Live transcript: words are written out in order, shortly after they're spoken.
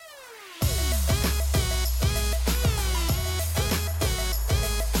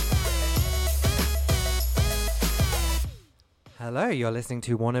Hello, you're listening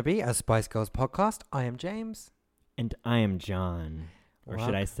to Wannabe, a Spice Girls podcast. I am James. And I am John. Or What?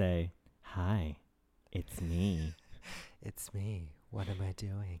 should I say, hi, it's me. It's me. What am I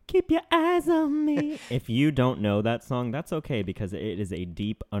doing? Keep your eyes on me. If you don't know that song, that's okay because it is a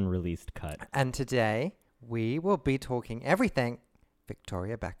deep, unreleased cut. And today, we will be talking everything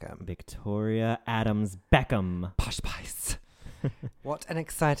Victoria Beckham. Victoria Adams Beckham. Posh Spice. What an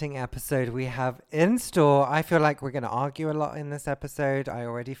exciting episode we have in store. I feel like we're going to argue a lot in this episode. I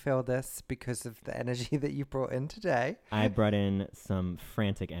already feel this because of the energy that you brought in today. I brought in some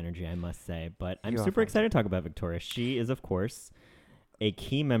frantic energy, I must say, but I'm You are super excited to talk about Victoria. She is, of course, a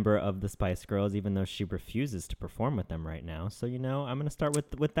key member of the Spice Girls, even though she refuses to perform with them right now. So, I'm going to start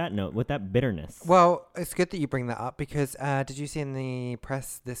with that note, with that bitterness. Well, it's good that you bring that up because did you see in the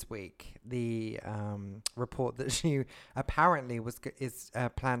press this week the report that she apparently is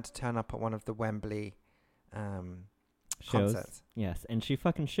planned to turn up at one of the Wembley Shows. concerts? Yes, and she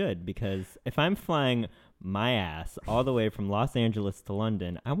fucking should, because if I'm flying my ass all the way from Los Angeles to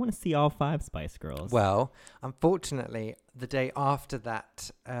London, I want to see all 5 Spice Girls. Well, unfortunately, the day after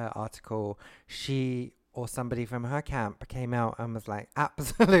that article, she or somebody from her camp came out and was like,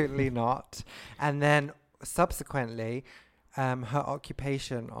 absolutely not. And then subsequently, her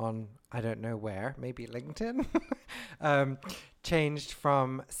occupation on, I don't know where, maybe LinkedIn, changed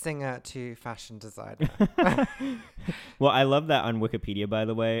from singer to fashion designer. Well, I love that on Wikipedia, by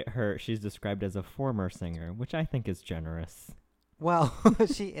the way. She's described as a former singer, which I think is generous. Well,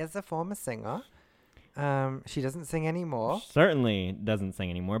 she is a former singer. She doesn't sing anymore. Certainly doesn't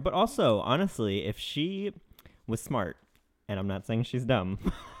sing anymore. But also, honestly, if she was smart, and I'm not saying she's dumb.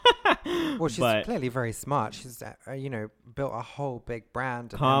 Well, she's clearly very smart. She's, built a whole big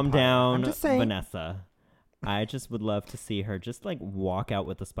brand. Calm empire. down, I'm just saying. Vanessa. I just would love to see her just walk out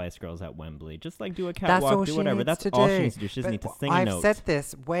with the Spice Girls at Wembley. Just do a catwalk, do whatever. That's all she needs to do. She doesn't need to sing a note. I've said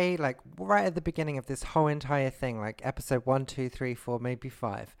this right at the beginning of this whole entire thing, episode 1, 2, 3, 4, maybe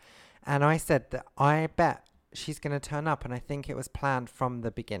 5. And I said that I bet she's going to turn up. And I think it was planned from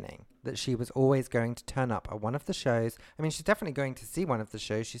the beginning that she was always going to turn up at one of the shows. I mean, she's definitely going to see one of the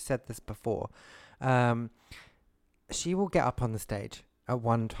shows. She said this before. She will get up on the stage at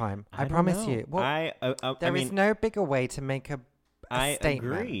one time. I promise you. Well, there is no bigger way to make a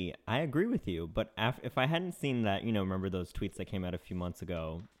statement. I agree with you. But if I hadn't seen that, remember those tweets that came out a few months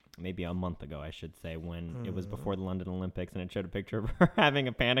ago, maybe a month ago, I should say, when it was before the London Olympics, and it showed a picture of her having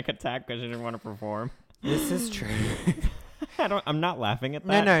a panic attack because she didn't want to perform. This is true. I'm not laughing at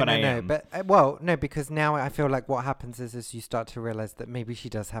that. I am. But because now I feel like what happens is you start to realize that maybe she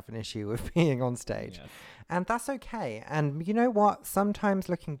does have an issue with being on stage. Yes. And that's okay. And you know what? Sometimes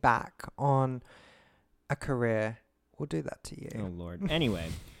looking back on a career will do that to you. Oh, Lord. Anyway,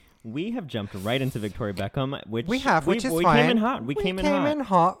 we have jumped right into Victoria Beckham, which which is fine. We came in hot. We came in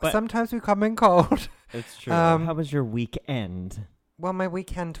hot. Sometimes we come in cold. It's true. How was your weekend? Well, my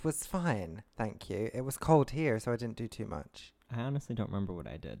weekend was fine. Thank you. It was cold here, so I didn't do too much. I honestly don't remember what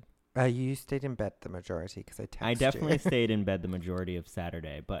I did. You stayed in bed the majority because I texted you. I definitely stayed in bed the majority of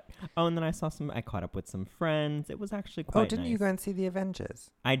Saturday, and then I caught up with some friends. It was actually quite nice. Oh, didn't you go and see the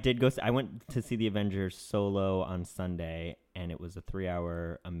Avengers? I did go. I went to see the Avengers solo on Sunday, and it was a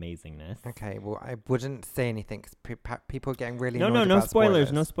 3-hour amazingness. Okay, well, I wouldn't say anything because people are getting really No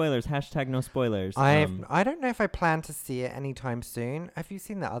spoilers. No spoilers. # no spoilers. I don't know if I plan to see it anytime soon. Have you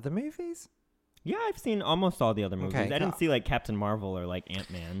seen the other movies? Yeah, I've seen almost all the other movies. Okay, I didn't see Captain Marvel or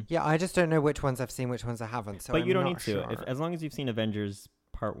Ant-Man. Yeah, I just don't know which ones I've seen, which ones I haven't. So but you don't not need sure. to. As long as you've seen Avengers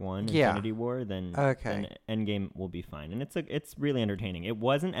Part 1, Infinity War, then Endgame will be fine. And it's really entertaining. It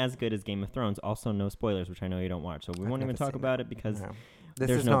wasn't as good as Game of Thrones. Also, no spoilers, which I know you don't watch. So we won't even talk about it because this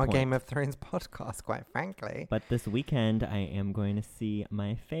is not a Game of Thrones podcast, quite frankly. But this weekend, I am going to see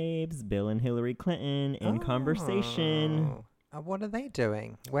my faves, Bill and Hillary Clinton, in conversation. What are they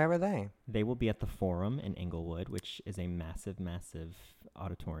doing? Where are they? They will be at the Forum in Inglewood, which is a massive, massive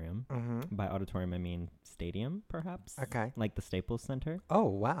auditorium. Mm-hmm. By auditorium, I mean stadium, perhaps. Okay. Like the Staples Center. Oh,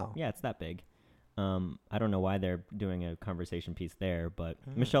 wow. Yeah, it's that big. I don't know why they're doing a conversation piece there, but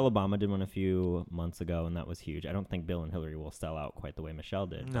Michelle Obama did one a few months ago, and that was huge. I don't think Bill and Hillary will sell out quite the way Michelle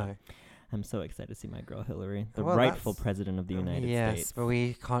did. No. I'm so excited to see my girl Hillary, the rightful president of the United States. Yes, but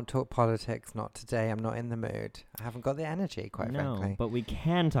we can't talk politics. Not today. I'm not in the mood. I haven't got the energy, quite frankly. No, but we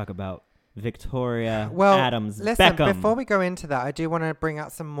can talk about Victoria Adams listen, Beckham. Before we go into that, I do want to bring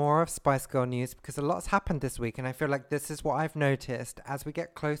out some more of Spice Girl news because a lot's happened this week, and I feel like this is what I've noticed as we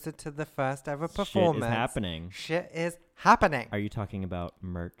get closer to the first ever performance. Shit is happening. Are you talking about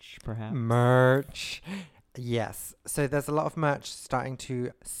merch, perhaps? Merch. Yes. So there's a lot of merch starting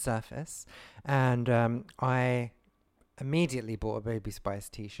to surface, and I immediately bought a Baby Spice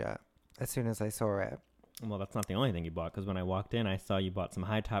t-shirt as soon as I saw it. Well, that's not the only thing you bought, because when I walked in, I saw you bought some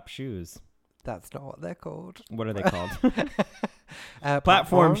high-top shoes. That's not what they're called. What are they called?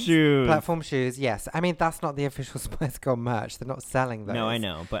 Platform shoes. Platform shoes, yes. I mean, that's not the official Spice Girl merch. They're not selling those. No, I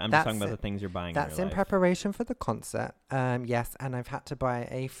know, but I'm just talking about the things you're buying. That's in preparation for the concert. Yes, and I've had to buy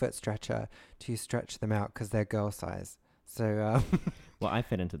a foot stretcher to stretch them out because they're girl size. So, well, I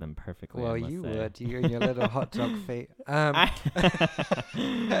fit into them perfectly. well, you say. would. You and your little hot dog feet.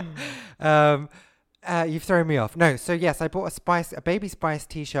 You've thrown me off. No, so yes, I bought a Baby Spice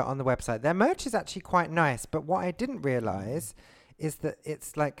t-shirt on the website. Their merch is actually quite nice, but what I didn't realize is that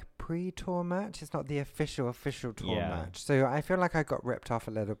it's like pre-tour merch. It's not the official tour merch. So I feel like I got ripped off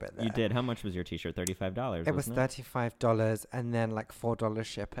a little bit there. You did. How much was your t-shirt? $35. It was $35 and then like $4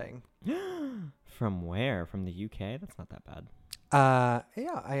 shipping. From where? From the UK? That's not that bad.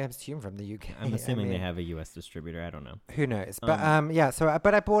 Yeah, I assume from the UK. I'm assuming they have a US distributor. I don't know. Who knows? But yeah. So,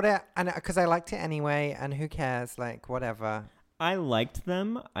 but I bought it and because I liked it anyway, and who cares? Like whatever. I liked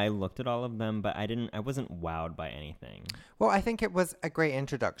them. I looked at all of them, but I wasn't wowed by anything. Well, I think it was a great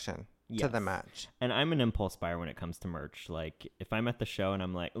introduction to the match. And I'm an impulse buyer when it comes to merch. Like if I'm at the show and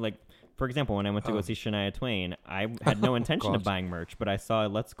I'm like, for example, when I went to go see Shania Twain, I had no intention of buying merch, but I saw a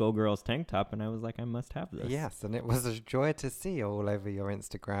Let's Go Girls tank top and I was like, I must have this. Yes, and it was a joy to see all over your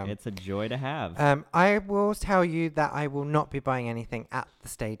Instagram. It's a joy to have. I will tell you that I will not be buying anything at the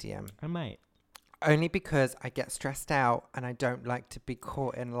stadium. I might. Only because I get stressed out and I don't like to be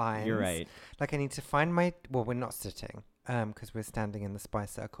caught in lines. You're right. Like I need to find well, we're not sitting because we're standing in the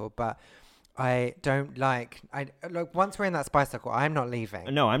Spice Circle, but I don't like once we're in that Spice Circle, I'm not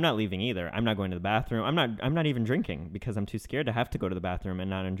leaving. No, I'm not leaving either. I'm not going to the bathroom. I'm not even drinking because I'm too scared to have to go to the bathroom and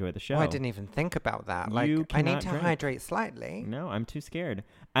not enjoy the show. Oh, I didn't even think about that. Like I need to hydrate slightly. No, I'm too scared.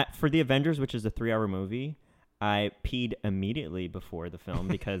 For the Avengers, which is a 3-hour movie, I peed immediately before the film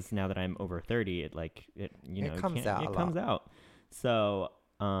because now that I'm over 30, it comes out. So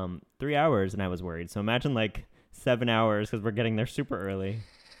 3 hours and I was worried. So imagine 7 hours because we're getting there super early.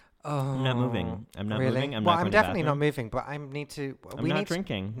 Oh, I'm not moving. I'm not moving. I'm definitely not moving, but I need to. I'm not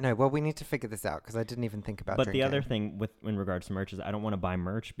drinking. No, well, we need to figure this out because I didn't even think about drinking. But the other thing in regards to merch is I don't want to buy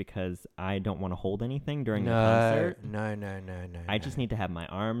merch because I don't want to hold anything during the concert. No. I just need to have my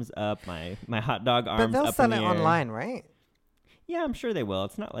arms up, my hot dog arms up in the air. But they'll sell it online, right? Yeah, I'm sure they will.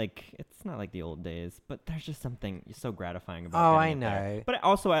 It's not like the old days, but there's just something so gratifying about it. Oh, I know. There. But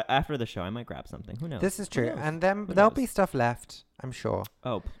also after the show, I might grab something. Who knows? This is true, and then there'll be stuff left. I'm sure.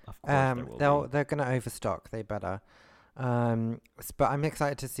 Oh, of course there will. They're gonna overstock. They better. But I'm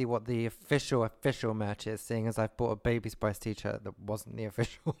excited to see what the official merch is, seeing as I've bought a Baby Spice t-shirt that wasn't the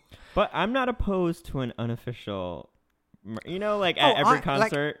official. But I'm not opposed to an unofficial. At every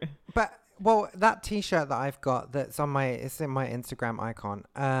concert. Well, that t-shirt that I've got it's in my Instagram icon.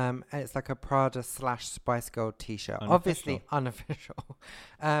 And it's like a Prada / Spice Girl t-shirt. Unofficial. Obviously unofficial.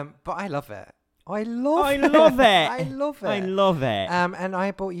 But I love it. I love it. I love it. And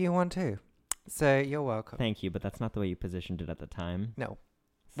I bought you one too. So you're welcome. Thank you, but that's not the way you positioned it at the time. No.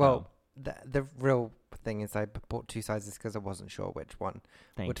 So. Well, the real thing is I bought 2 sizes because I wasn't sure which one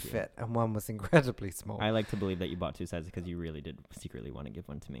would fit, and one was incredibly small. I like to believe that you bought 2 sizes because you really did secretly want to give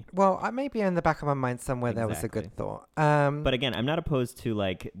one to me. Well, maybe in the back of my mind somewhere there was a good thought. But again, I'm not opposed to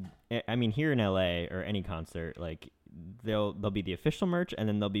here in LA or any concert, there'll be the official merch and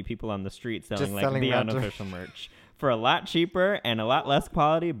then there'll be people on the street selling the unofficial merch for a lot cheaper and a lot less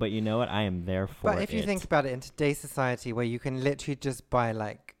quality. But you know what? I am there for it. But if you think about it, in today's society where you can literally just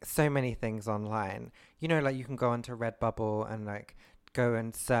buy so many things online, you can go onto Redbubble and go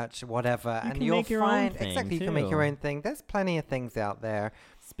and search whatever, and you'll find exactly. You can make your own thing. There's plenty of things out there.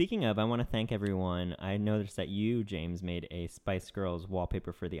 Speaking of, I want to thank everyone. I noticed that you, James, made a Spice Girls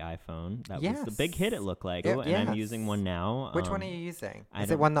wallpaper for the iPhone. That was the big hit, it looked like. I'm using one now. Which one are you using? Is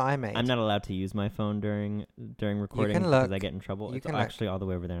it one that I made? I'm not allowed to use my phone during recording because I get in trouble. It's actually all the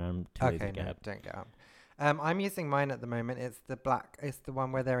way over there, and I'm too lazy to get up. Don't get up. I'm using mine at the moment. It's the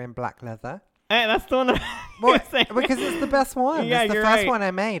one where they're in black leather. Hey, that's the one that because it's the best one. Yeah, it's the you're first right. one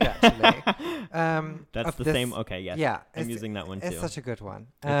I made, actually. That's the same. Okay, yes. Yeah. I'm using that one, too. It's such a good one.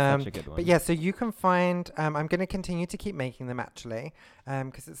 It's such a good one. But yeah, so you can find... I'm going to continue to keep making them, actually,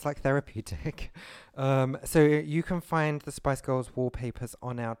 because it's therapeutic. So you can find the Spice Girls wallpapers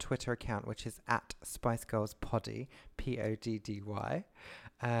on our Twitter account, which is @SpiceGirlsPoddy, PODDY.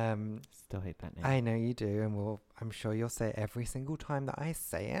 Still hate that name. I know you do, and I'm sure you'll say it every single time that I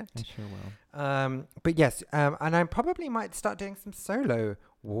say it. I sure will. But yes, and I probably might start doing some solo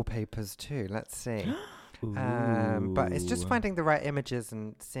wallpapers too. Let's see. But it's just finding the right images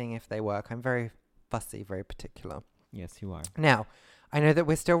and seeing if they work. I'm very fussy, very particular. Yes, you are. Now, I know that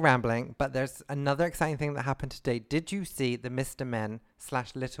we're still rambling, but there's another exciting thing that happened today. Did you see the Mr. Men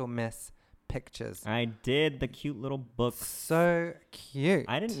 / Little Miss pictures? I did the cute little book. So cute.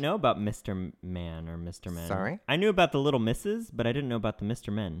 I didn't know about Mr. Man or Mr. Men. Sorry? I knew about the Little Misses, but I didn't know about the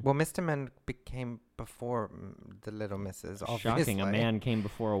Mr. Men. Well, Mr. Men became before the Little Misses, obviously. Shocking. A man came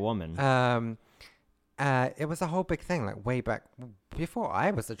before a woman. It was a whole big thing, like way back before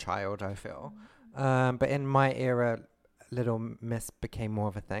I was a child, I feel. But in my era, Little Miss became more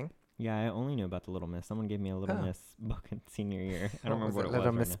of a thing. Yeah, I only knew about the Little Miss. Someone gave me a Little Miss book in senior year. I don't remember what it was.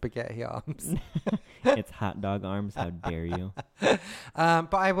 Little Miss Spaghetti Arms. It's hot dog arms. How dare you?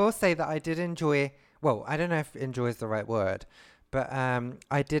 But I will say that I did enjoy. Well, I don't know if "enjoy" is the right word, but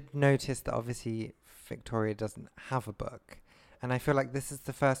I did notice that obviously Victoria doesn't have a book, and I feel like this is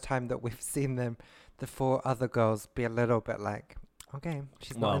the first time that we've seen the 4 other girls, be a little bit like, okay,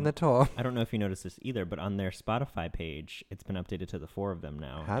 she's not in the tour. I don't know if you noticed this either, but on their Spotify page, it's been updated to the 4 of them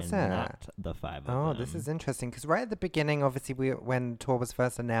now. Has and it? Not the 5 of them. Oh, this is interesting. Because right at the beginning, obviously, when the tour was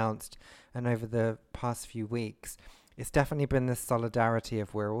first announced and over the past few weeks, it's definitely been this solidarity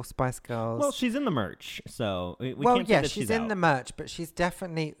of we're all Spice Girls. Well, she's in the merch, so we well, can't say yeah, that she's out. in the merch, but she's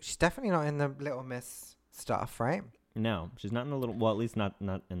definitely not in the Little Miss stuff, right? No, she's not in the little. Well, at least not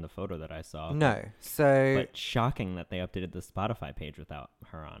in the photo that I saw. No, so. But shocking that they updated the Spotify page without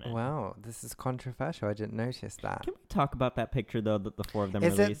her on it. Wow, this is controversial. I didn't notice that. Can we talk about that picture though that the 4 of them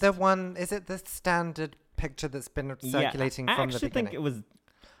released? Is it the standard picture that's been circulating from the beginning? I actually think it was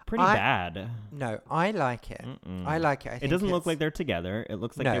pretty bad. No, I like it. I like it. I think it doesn't look like they're together. It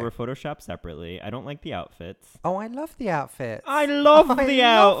looks like they were photoshopped separately. I don't like the outfits. Oh, I love the outfits. I love the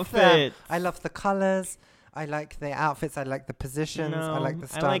outfits. I love the colors. I like the outfits. I like the positions. I like the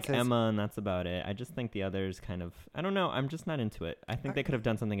stances. I like Emma, and that's about it. I just think the others kind of... I don't know. I'm just not into it. I think they could have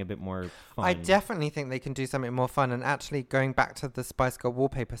done something a bit more fun. I definitely think they can do something more fun. And actually, going back to the Spice Girl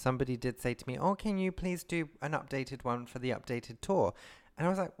wallpaper, somebody did say to me, oh, can you please do an updated one for the updated tour? And I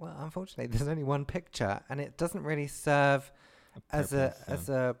was like, well, unfortunately, there's only one picture, and it doesn't really serve as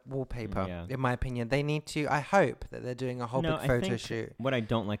a wallpaper, in my opinion. They need to... I hope that they're doing a whole big photo shoot. What I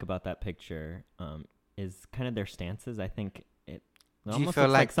don't like about that picture... is kind of their stances. I think it almost feel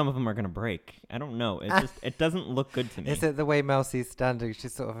looks like some of them are going to break. I don't know. It doesn't look good to me. Is it the way Mel C's standing?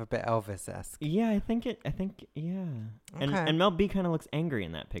 She's sort of a bit Elvis-esque. Yeah, I think, yeah. Okay. And Mel B kind of looks angry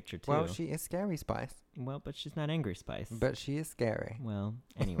in that picture, too. Well, she is scary Spice. Well, but she's not angry Spice. But she is scary. Well,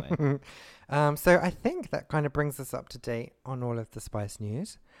 anyway. So I think that kind of brings us up to date on all of the Spice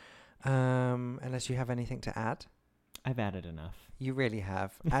news. Unless you have anything to add. I've added enough. You really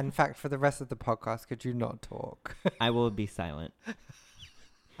have. And in fact, for the rest of the podcast, could you not talk? I will be silent.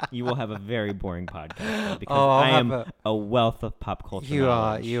 You will have a very boring podcast because I am a wealth of pop culture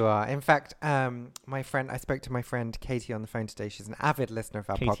knowledge. You are. In fact, I spoke to my friend Katie on the phone today. She's an avid listener of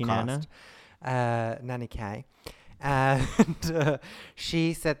our podcast. Nanny K. And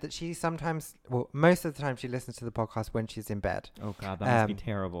she said that she sometimes, most of the time she listens to the podcast when she's in bed. Oh, God, that must be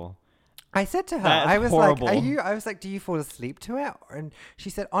terrible. I said to her, I was horrible. like, do you fall asleep to it? And she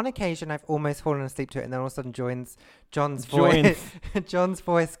said, on occasion, I've almost fallen asleep to it. And then all of a sudden, John's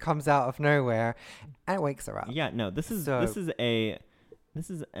voice comes out of nowhere and it wakes her up. Yeah, no, this is a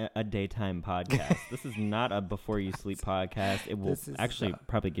daytime podcast. This is not a before you sleep podcast. It will actually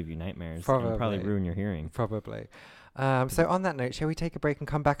probably give you nightmares. And probably ruin your hearing. Probably. So on that note, shall we take a break and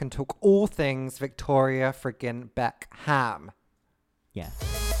come back and talk all things Victoria friggin' Beckham? Yes.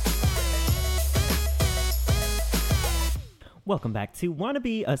 Welcome back to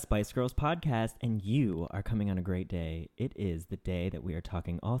Wannabe, a Spice Girls podcast, and you are coming on a great day. It is the day that we are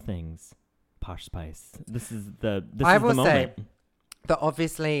talking all things Posh Spice. This is the moment. I will say that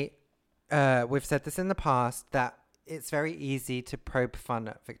obviously we've said this in the past that it's very easy to probe fun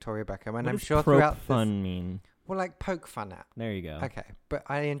at Victoria Beckham, and what I'm does sure probe throughout fun mean? Well, like poke fun at. There you go. Okay, but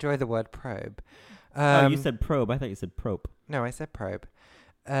I enjoy the word probe. You said probe. I thought you said probe. No, I said probe.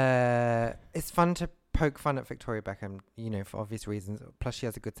 It's fun to poke fun at Victoria Beckham, for obvious reasons. Plus, she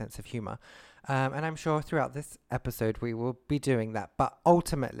has a good sense of humor. And I'm sure throughout this episode, we will be doing that. But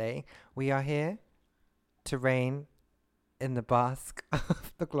ultimately, we are here to reign in the bask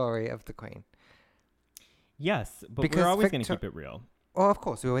of the glory of the Queen. Yes, but we're always going to keep it real. Well, of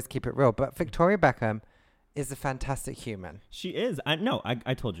course, we always keep it real. But Victoria Beckham is a fantastic human. She is.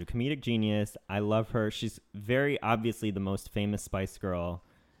 I told you, comedic genius. I love her. She's very obviously the most famous Spice Girl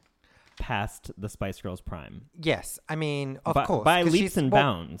past the Spice Girls prime. Yes, I mean, of course. By leaps and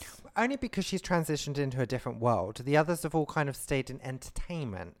bounds. Only because she's transitioned into a different world. The others have all kind of stayed in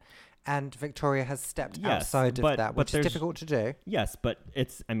entertainment. And Victoria has stepped outside of that, which is difficult to do. Yes, but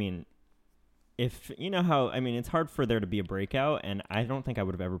if you know how, I mean, it's hard for there to be a breakout, and I don't think I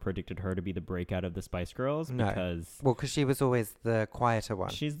would have ever predicted her to be the breakout of the Spice Girls No. because Well, because she was always the quieter one.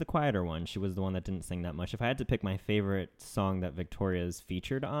 she's the quieter one. She was the one that didn't sing that much. If I had to pick my favorite song that Victoria's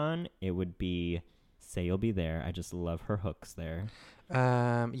featured on, it would be Say You'll Be There. I just love her hooks there.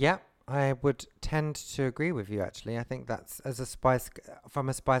 Yeah, I would tend to agree with you, actually. I think that's, from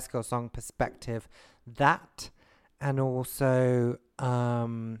a Spice Girl song perspective, that, and also,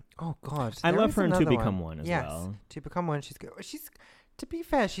 oh God. I there love is her in To another Become One as yes, well. To Become One, she's good. To be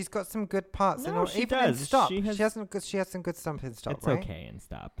fair, she's got some good parts. No, she even does. In Stop. She has some good stuff in Stop, It's right? okay in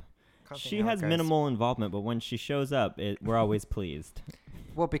Stop. Can't think She how it has goes. minimal involvement, but when she shows up, we're always pleased.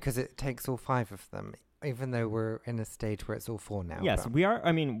 Well, because it takes all 5 of them, even though we're in a stage where it's all 4 now. Yes, but- we are.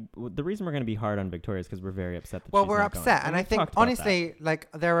 I mean, the reason we're going to be hard on Victoria is because we're very upset that Well, she's we're not going. upset, and I we've think talked about that. honestly,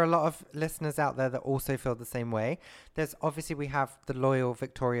 like there are a lot of listeners out there that also feel the same way. There's obviously we have the loyal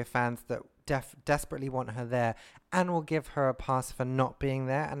Victoria fans that desperately want her there and will give her a pass for not being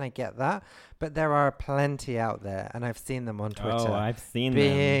there, and I get that. But there are plenty out there, and I've seen them on Twitter. Oh, I've seen them.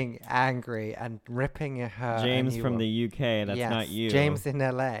 being angry and ripping at her. James and from the UK. That's yes, not you. James in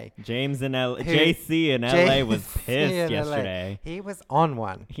LA. James in L. Who- JC in LA was JC pissed in LA. yesterday. He was on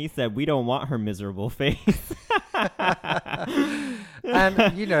one. He said, "We don't want her miserable face."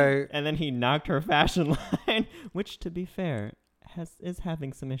 And you know, and then he knocked her fashion line, which, to be fair, is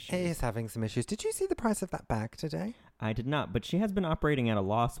having some issues. it is having some issues. Did you see the price of that bag today? I did not, but she has been operating at a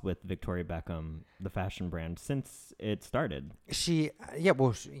loss with Victoria Beckham, the fashion brand, since it started. You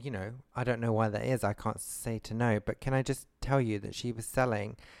know, I don't know why that is. I can't say to know, but can I just tell you that she was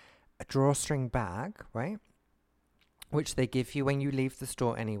selling a drawstring bag, right? Which they give you when you leave the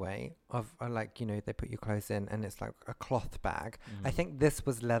store anyway, they put your clothes in and it's like a cloth bag. Mm-hmm. I think this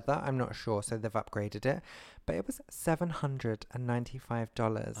was leather. I'm not sure, so they've upgraded it. But it was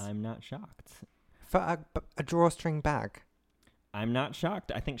 $795 I'm not shocked. for a drawstring bag. I'm not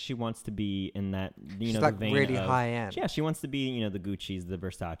shocked. I think she wants to be in that, She's the like vein really of, high end. Yeah, she wants to be, the Gucci's, the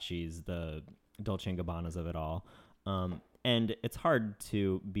Versace's, the Dolce & Gabbanas of it all. And it's hard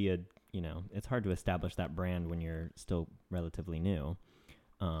to be it's hard to establish that brand when you're still relatively new.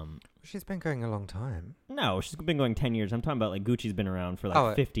 She's been going a long time. No, she's been going 10 years. I'm talking about like Gucci's been around for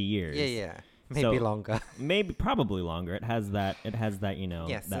like 50 years. Yeah. Maybe So, longer. Maybe probably longer. It has that Yes, that it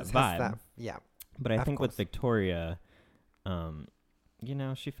has vibe. that- yeah. But I Of think course. with Victoria,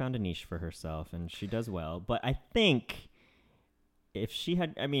 she found a niche for herself and she does well. But I think if she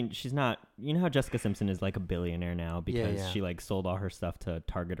had, she's not, how Jessica Simpson is like a billionaire now because she like sold all her stuff to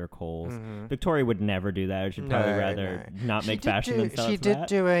Target or Kohl's. Mhm. Victoria would never do that. She'd probably No, rather not She make did fashion do- than sell she it for did that.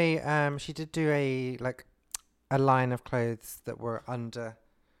 she did do a line of clothes that were under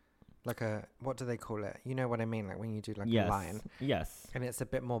what do they call it? You know what I mean? Like when you do yes. a line. Yes. And it's a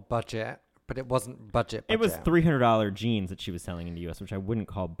bit more budget, but it wasn't budget. It was $300 jeans that she was selling in the US, which I wouldn't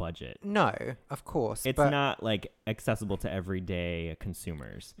call budget. No, of course. It's but not like accessible to everyday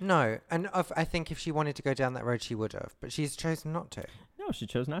consumers. No, and I think if she wanted to go down that road, she would have, but she's chosen not to. No, she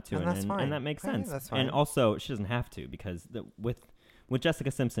chose not to, And that's fine. and that makes I think sense. that's fine. And also, she doesn't have to because with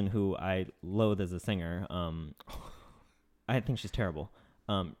Jessica Simpson, who I loathe as a singer, I think she's terrible.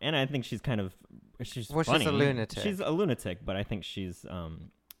 And I think she's funny. She's a lunatic. She's a lunatic, but I think she's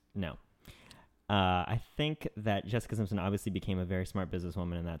no. I think that Jessica Simpson obviously became a very smart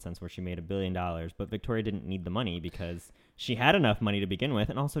businesswoman in that sense where she made $1 billion, but Victoria didn't need the money because she had enough money to begin with.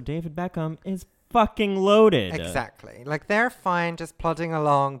 And also David Beckham is fucking loaded. Exactly. Like they're fine just plodding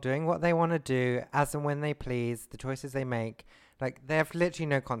along, doing what they want to do as and when they please, the choices they make. Like they have literally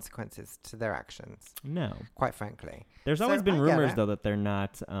no consequences to their actions, No. quite frankly. There's So always been I get rumors, it. though, that they're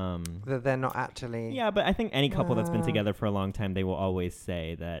not... That they're not actually... yeah, but I think any couple that's been Well- together for a long time, they will always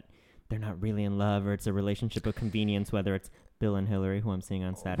say that they're not really in love or it's a relationship of convenience, whether it's Bill and Hillary, who I'm seeing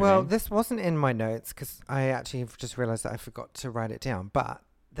on Saturday. Well, this wasn't in my notes because I actually just realized that I forgot to write it down. But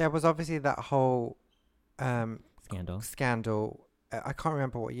there was obviously that whole scandal. I can't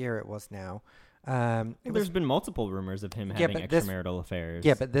remember what year it was now. There's been multiple rumors of him Yeah, having but this- extramarital affairs.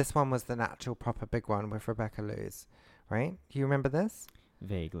 Yeah, but this one was the actual proper big one with Rebecca Lewis, right? Do you remember this?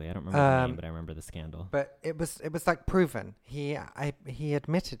 Vaguely. I don't remember the name, but I remember the scandal. But it was like proven. He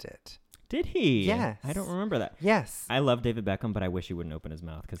admitted it. Did he? Yes. I don't remember that. Yes. I love David Beckham, but I wish he wouldn't open his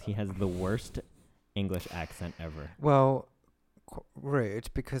mouth because he has the worst English accent ever. Well, rude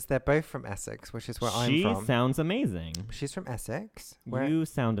because they're both from Essex, which is where I'm from. She sounds amazing. She's from Essex. You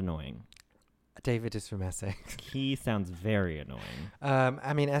sound annoying. David is from Essex. He sounds very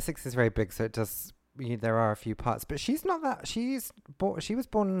annoying. Essex is very big, so it does. There are a few parts, but she's not that. She was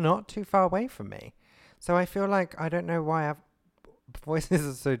born not too far away from me, so I feel like I don't know why I've voices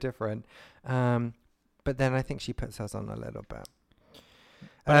are so different. But then I think she puts hers on a little bit.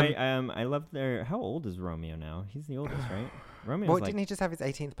 But I love their. How old is Romeo now? He's the oldest, right? Romeo's Well, like, didn't he just have his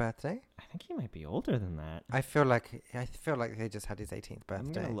 18th birthday? I think he might be older than that. I feel like they just had his 18th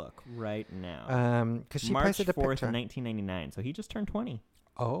birthday. I'm gonna look right now. Because she March posted a 4th, picture. 1999. So he just turned 20.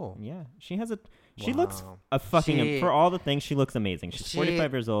 Oh, Yeah, she has a. She looks wow. a fucking She- for all the things she looks amazing. She's she-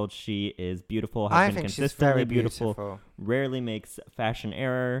 45 years old. She is beautiful. Has I been think she's consistently very beautiful. beautiful. Rarely makes fashion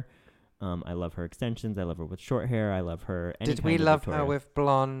error. I love her extensions. I love her with short hair. I love her. Any Did we kind of love Victoria. her with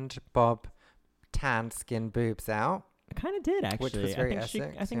blonde bob, tan skin boobs out? I kind of did actually. Which was very I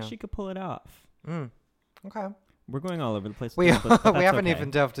think Essex, she could pull it off. Okay. We're going all over the place. We with this, but we that's haven't okay. even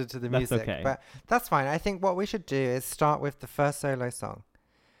delved into the That's music, okay. but that's fine. I think what we should do is start with the first solo song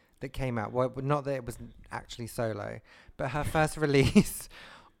that came out. Well, not that it was actually solo, but her first release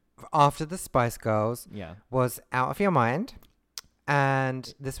after the Spice Girls Yeah. was Out of Your Mind,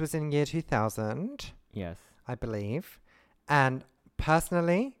 and this was in year 2000, Yes. I believe. And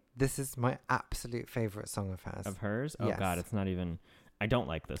personally, this is my absolute favorite song of hers. Of hers? Oh Yes. God, it's not even. I don't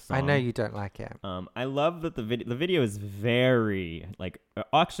like this song. I know you don't like it. I love that the video is very like.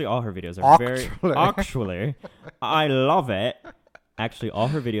 Actually, all her videos are very. Actually, I love it. Actually, all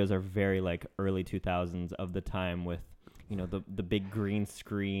her videos are very like early 2000s of the time with, you know, the big green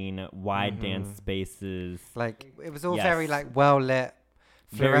screen, wide dance spaces, Like, it was all Yes. very, like, well-lit,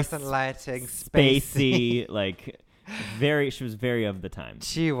 Very fluorescent lighting, spacey. spacey, like very. She was very of the time.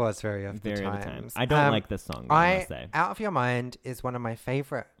 She was very of the Very of times. the time. I don't like this song. I must say. Out of Your Mind is one of my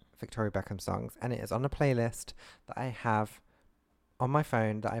favorite Victoria Beckham songs, and it is on a playlist that I have on my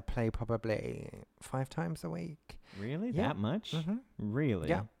phone that I play probably 5 times a week. Really, Yeah. that much? Mm-hmm. Really?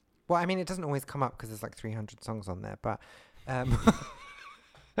 Yeah. Well, I mean, it doesn't always come up because there's like 300 songs on there, but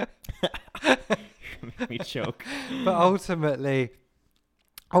Make me choke. but ultimately,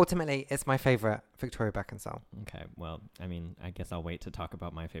 it's my favorite Victoria Beckham song. Okay, well, I mean, I guess I'll wait to talk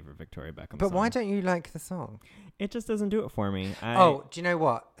about my favorite Victoria Beckham But song. why don't you like the song? It just doesn't do it for me. Oh, do you know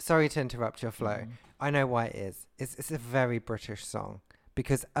what? Sorry to interrupt your flow. Mhm. I know why it is. It's a very British song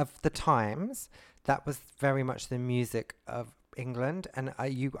because of the times. That was very much the music of England, and I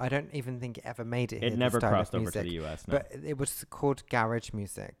don't even think it ever made it. It here, never the style crossed of over to music. the U.S. No. But it was called garage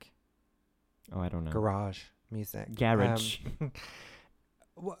music, Oh, I don't know. garage music, Garage.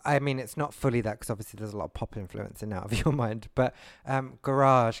 I mean, it's not fully that because obviously there's a lot of pop influence in Out of Your Mind, but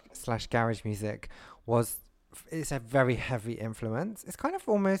garage/garage music it's a very heavy influence. It's kind of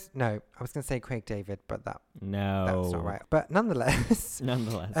almost I was going to say Craig David, but that's No. not right. But nonetheless,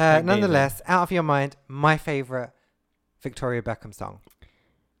 Nonetheless. Craig nonetheless, Out of Your Mind, my favorite Victoria Beckham song. David.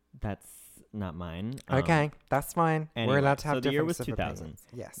 That's not mine. Okay, that's fine. anyway, We're allowed to have so the year different was 2000.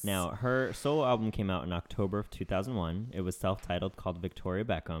 Yes. Now, her solo album came out in October of 2001. It was self-titled, called Victoria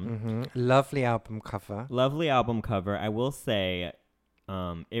Beckham. Lovely album cover. Lovely album cover. I will say,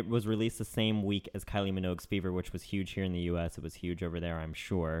 it was released the same week as Kylie Minogue's Fever, which was huge here in the U.S. It was huge over there, I'm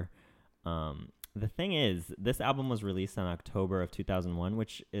sure. The thing is, this album was released in October of 2001,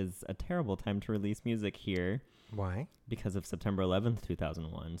 which is a terrible time to release music here Why? because of September 11th,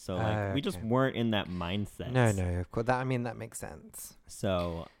 2001. So, we just Okay. weren't in that mindset. No, of course. That makes sense.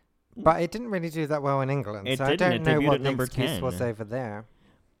 So, But it didn't really do that well in England. It so didn't. I It don't know debuted what at the number excuse 10. was over there.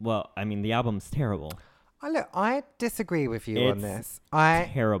 well, I mean, the album's terrible. I disagree with you on It's this.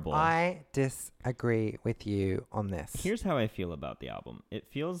 Terrible. I disagree with you on this. Here's how I feel about the album. It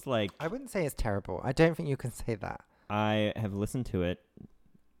feels like I wouldn't say it's terrible. I don't think you can say that. I have listened to it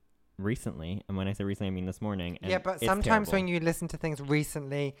recently, and when I say recently, I mean this morning. And Yeah, but it's sometimes terrible. when you listen to things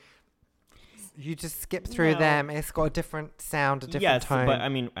recently, you just skip through No. them. It's got a different sound, a different yes, tone. but I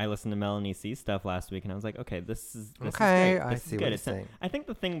mean, I listened to Melanie C's stuff last week, and I was like, okay, this is okay, great. I This see is what good. you're It's saying. I think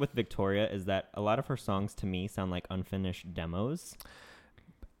the thing with Victoria is that a lot of her songs to me sound like unfinished demos.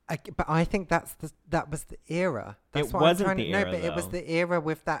 But I think that was the era. That's It what wasn't I'm trying the to, era, No, but it was though. the era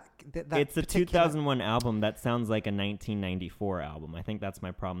with that It's a particular- 2001 album that sounds like a 1994 album. I think that's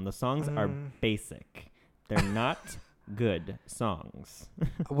my problem. The songs are basic. They're not good songs.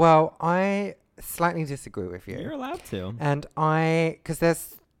 Well, I slightly disagree with you. You're allowed to. And because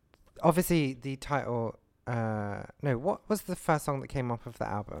there's obviously the title. No, what was the first song that came off of the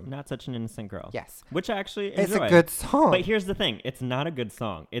album? Not Such an Innocent Girl. Yes, Which I actually it's enjoy. a good song. But here's the thing: it's not a good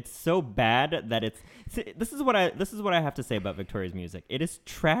song. It's so bad that it's. See, this is what I have to say about Victoria's music. It is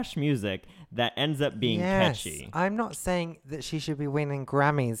trash music that ends up being catchy. I'm not saying that she should be winning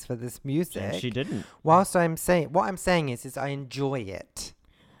Grammys for this music. And she didn't. Whilst what I'm saying is I enjoy it.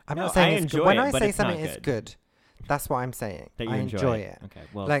 I'm No, not saying I it's good. enjoy When it, I but say it's not something is good, that's what I'm saying. That you I enjoy enjoy it. Okay.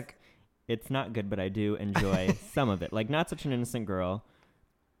 Well, Like It's not good, but I do enjoy some of it. Like Not Such an Innocent Girl.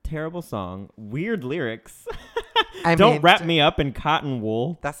 Terrible song. Weird lyrics. Don't wrap me up in cotton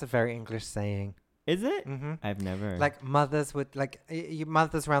wool. That's a very English saying. Is it? Mm-hmm. I've never. Like mothers would, like your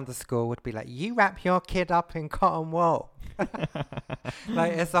mothers around the school would be like, you wrap your kid up in cotton wool.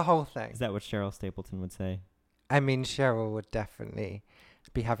 Like it's a whole thing. Is that what Cheryl Stapleton would say? I mean, Cheryl would definitely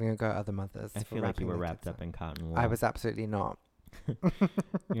be having a go at other mothers. I feel like you were wrapped up in cotton wool. I was absolutely not.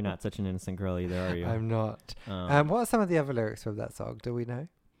 You're not such an innocent girl either, are you? I'm not. What are some of the other lyrics from that song? Do we know?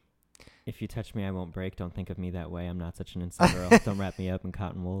 If you touch me, I won't break. Don't think of me that way. I'm not such an innocent girl. Don't wrap me up in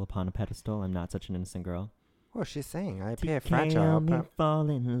cotton wool upon a pedestal. I'm not such an innocent girl. Well, she's saying I appear fragile. But fall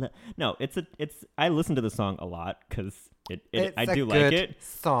in love. No, it's. I listen to the song a lot because I do like it.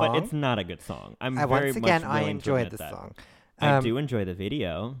 Song. But it's not a good song. I'm very once again, much I willing enjoyed to the admit that. song. I do enjoy the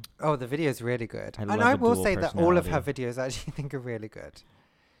video. Oh, the video is really good. I And love I the will dual say that all of her personality. videos I actually think are really good.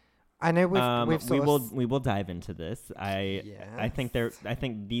 I know we will dive into this. I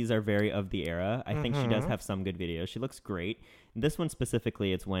think these are very of the era. I think she does have some good videos. She looks great. This one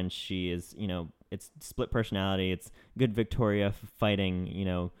specifically, it's when she is, it's split personality. It's good Victoria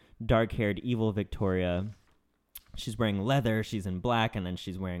fighting, dark-haired evil Victoria. She's wearing leather. She's in black, and then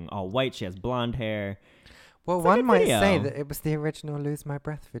she's wearing all white. She has blonde hair. Well, it's one might video. say that it was the original Lose My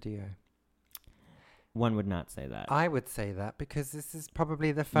Breath video. One would not say that. I would say that because this is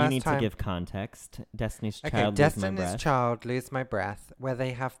probably the first time. You need to give context. Destiny's Child, Lose My Destiny's Breath. Child, Lose My Breath, where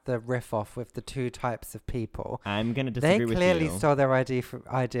they have the riff off with the two types of people. I'm going to disagree with you. They clearly stole their idea from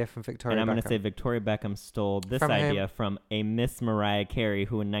Victoria Beckham. And I'm going to say Victoria Beckham stole this idea from a Miss Mariah Carey,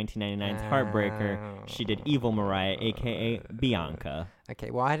 who in 1999's Heartbreaker, she did Evil Mariah, a.k.a. Bianca. Okay,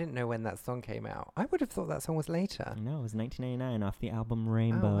 well, I didn't know when that song came out. I would have thought that song was later. No, it was 1999 off the album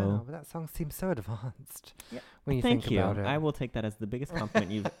Rainbow. Oh, wow, but that song seems so advanced when you Thank think you. about it. I will take that as the biggest compliment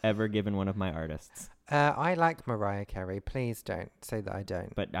you've ever given one of my artists. I like Mariah Carey. Please don't say that I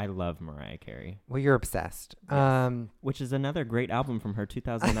don't. But I love Mariah Carey. Well, you're obsessed. Yes. Which is another great album from her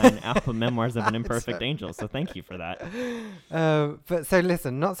 2009 album, Memoirs of an Imperfect Angel. So thank you for that. But so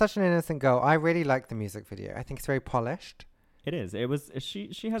listen, Not Such an Innocent Girl. I really like the music video. I think it's very polished. It is. It was.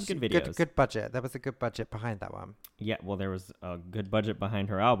 She has good videos. Good budget. There was a good budget behind that one. Yeah. Well, there was a good budget behind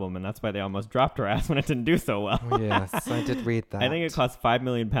her album, and that's why they almost dropped her ass when it didn't do so well. Yes, I did read that. I think it cost £5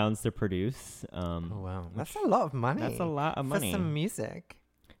 million to produce. Oh wow, that's a lot of money. That's a lot of money for some music.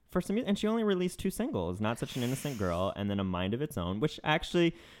 And she only released 2 singles: "Not Such an Innocent Girl" and then "A Mind of Its Own," which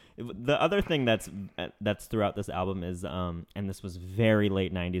actually. The other thing that's throughout this album is, and this was very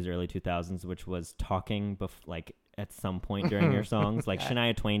late 90s, early 2000s, which was talking like at some point during your songs. Like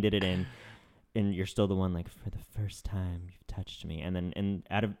Shania Twain did it in You're Still the One, like, for the first time you've touched me. And then in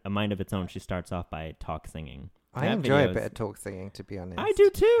Out of A Mind of Its Own, she starts off by talk singing. I enjoy a bit of talk singing, to be honest. I do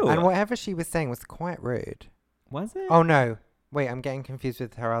too. And whatever she was saying was quite rude. Was it? Oh, no. Wait, I'm getting confused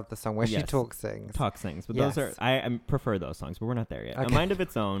with her other song where she talk sings. Talk sings. But those are, I prefer those songs, but we're not there yet. Okay. A Mind of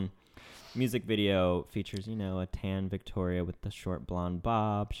Its Own music video features, a tan Victoria with the short blonde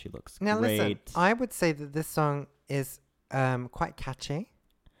bob. She looks great. Listen, I would say that this song is quite catchy.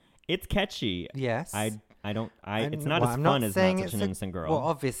 It's catchy. Yes. It's not as fun as Not Such an Innocent Girl. Well,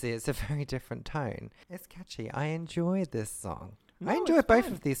 obviously, it's a very different tone. It's catchy. I enjoyed this song. No, I enjoy both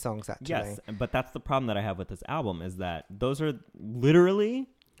of these songs, actually. Yes, but that's the problem that I have with this album is that those are literally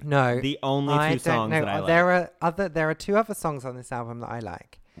the only two songs that I like. There are 2 other songs on this album that I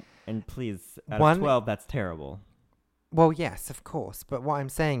like. And please, out of 12, that's terrible. Well, yes, of course. But what I'm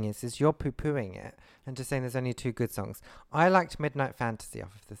saying is you're poo-pooing it and just saying there's only 2 good songs. I liked Midnight Fantasy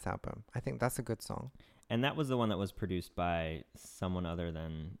off of this album. I think that's a good song. And that was the one that was produced by someone other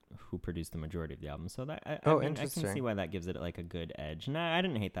than who produced the majority of the album. So that I can see why that gives it like a good edge. And I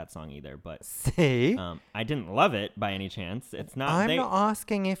didn't hate that song either. But see, I didn't love it by any chance. It's not. I'm not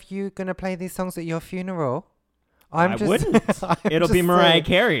asking if you're gonna play these songs at your funeral. I wouldn't. It'll be Mariah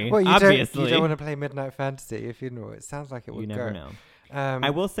Carey. Well, obviously, you don't want to play Midnight Fantasy at your funeral. It sounds like it would. You never know. I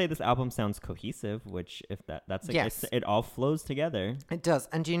will say this album sounds cohesive, which if that's it all flows together. It does.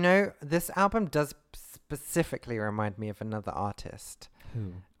 And this album does specifically remind me of another artist.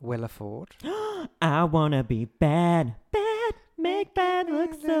 Who? Willa Ford. I wanna be bad, make bad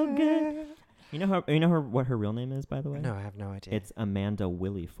look so good. You know what her real name is, by the way? No, I have no idea. It's Amanda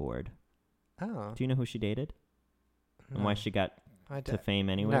Willie Ford. Oh. Do you know who she dated? No. And why she got to fame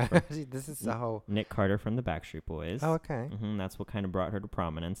anyway? No, this is the whole... Nick Carter from the Backstreet Boys. Oh, okay. That's what kind of brought her to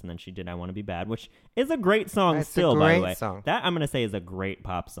prominence. And then she did I Want to Be Bad, which is a great song still, by the way. Song. That I'm going to say is a great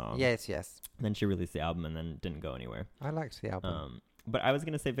pop song. Yes. And then she released the album and then didn't go anywhere. I liked the album. But I was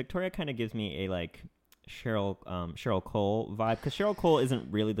going to say Victoria kind of gives me a, like, Cheryl Cole vibe, because Cheryl Cole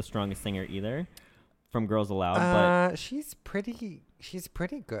isn't really the strongest singer either from Girls Aloud, but she's pretty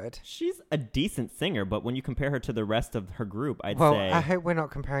good. she's a decent singer. But when you compare her to the rest of her group, I'd Well, say I hope we're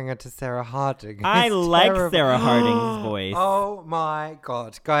not comparing her to Sarah Harding. I who's like terrible. Sarah Harding's voice. Oh my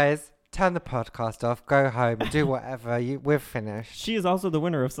God, guys, turn the podcast off, go home, do whatever. We're finished. She is also the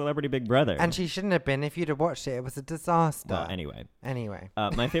winner of Celebrity Big Brother. And she shouldn't have been. If you'd have watched it, it was a disaster. Well, anyway.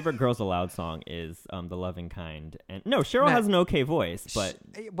 My favorite Girls Aloud song is The Loving Kind. And no, Cheryl has an okay voice, but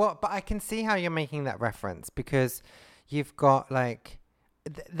but I can see how you're making that reference, because you've got like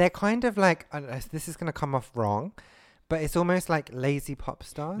they're kind of like, I don't know, this is going to come off wrong, but it's almost like lazy pop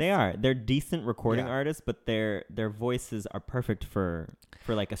stars. they are. They're decent recording artists, but their voices are perfect for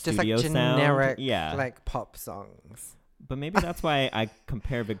like a just studio like generic, sound. like pop songs. But maybe that's why I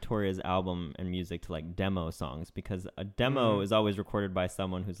compare Victoria's album and music to like demo songs, because a demo is always recorded by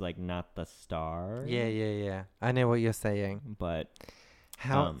someone who's like not the star. Yeah. I know what you're saying. But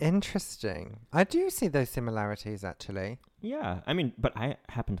how interesting. I do see those similarities, actually. yeah, I mean, but I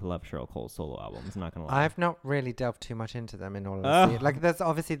happen to love Cheryl Cole's solo albums. I'm not gonna lie. I've not really delved too much into them, in all honesty. Like, there's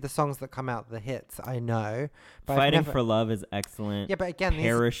obviously the songs that come out, the hits, I know. But Fighting for Love is excellent. Yeah, but again,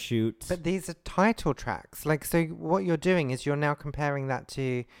 Parachute. these are title tracks. Like, so what you're doing is you're now comparing that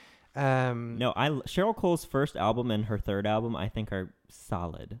to... No, Cheryl Cole's first album and her third album, I think, are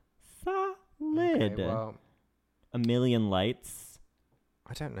solid. Okay, well, A Million Lights.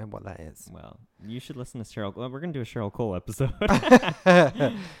 I don't know what that is. Well, you should listen to Cheryl. Well, we're going to do a Cheryl Cole episode.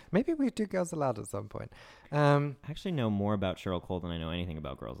 Maybe we do Girls Aloud at some point. I actually know more about Cheryl Cole than I know anything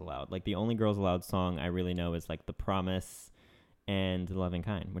about Girls Aloud. Like, the only Girls Aloud song I really know is like The Promise and The Loving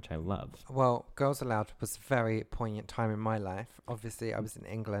Kind, which I love. Well, Girls Aloud was a very poignant time in my life. Obviously, I was in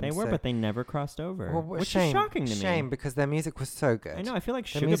England. They were, but they never crossed over, which is shocking to me. Shame, because their music was so good. I know. I feel like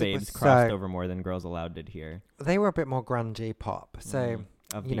Their Sugar music Babes was crossed over more than Girls Aloud did here. They were a bit more grungy pop. So...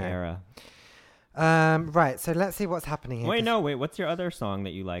 Of you the know. era. Right, so let's see what's happening here. Wait, what's your other song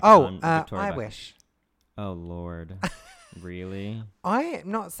that you like? Oh, Victoria I Beckham? Wish. Oh, Lord. Really?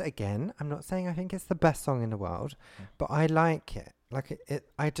 I'm not saying I think it's the best song in the world, but I like it. Like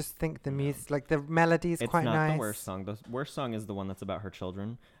I just think the music, like the melody is quite nice. It's not the worst song. The worst song is the one that's about her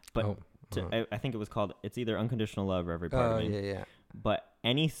children. But I think it was called, it's either Unconditional Love or Every Part of Me. Yeah. But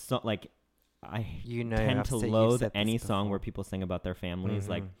any song, like, I tend I've to loathe any song where people sing about their families.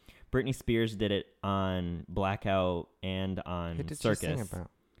 Like, Britney Spears did it on Blackout and on Who did Circus. she sing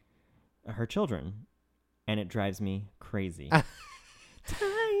about? Her children. And it drives me crazy.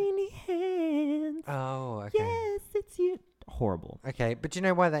 Tiny hands. Oh, okay. Yes, it's you. Horrible. Okay, but do you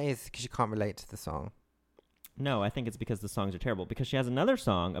know why that is? Because you can't relate to the song. No, I think it's because the songs are terrible. Because she has another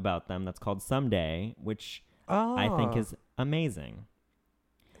song about them that's called Someday, which I think is amazing.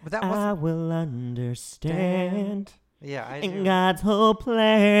 But that I will understand. Yeah, I in do. God's whole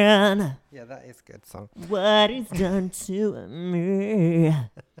plan. Yeah, that is a good song. What he's done to me.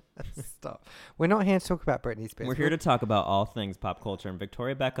 Stop. We're not here to talk about Britney Spears. We're here to talk about all things pop culture, and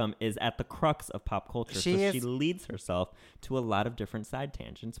Victoria Beckham is at the crux of pop culture. She leads herself to a lot of different side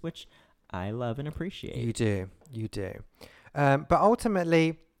tangents, which I love and appreciate. You do. But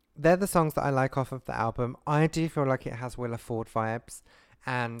ultimately, they're the songs that I like off of the album. I do feel like it has Willa Ford vibes.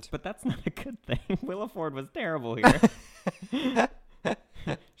 But that's not a good thing. Willa Ford was terrible here.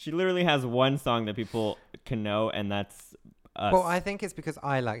 She literally has one song that people can know, and that's us. Well, I think it's because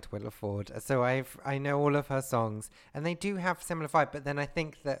I liked Willa Ford, so I know all of her songs, and they do have similar vibe. But then I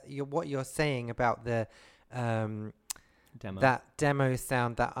think that what you're saying about the that demo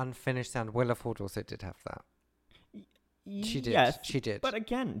sound, that unfinished sound, Willa Ford also did have that. She did. Yes, she did. But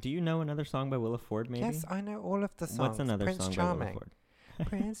again, do you know another song by Willa Ford? Maybe. Yes, I know all of the songs. What's another Prince song Charming. by Willa Ford?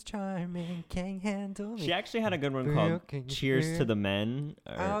 Prince Charming can't handle me. She actually had a good one called "Cheers to the Men."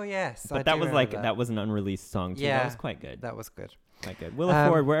 Oh yes, but that was like that was an unreleased song too. Yeah, that was quite good. That was good. Quite good. Willa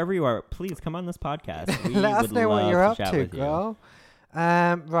Ford, wherever you are, please come on this podcast. We Let us know what you're up to, girl. You.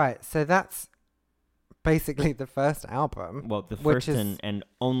 Right, so that's basically the first album. Well, the first and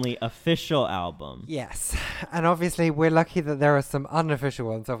only official album. Yes. And obviously we're lucky that there are some unofficial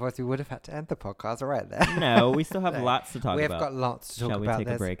ones, otherwise we would have had to end the podcast right there. No, we still have lots to talk about. We've got lots to talk about. Shall we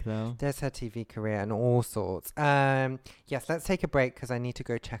take a break, though? There's her TV career and all sorts. Yes, let's take a break because I need to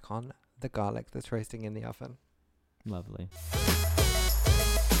go check on the garlic that's roasting in the oven. Lovely.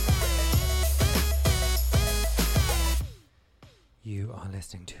 You are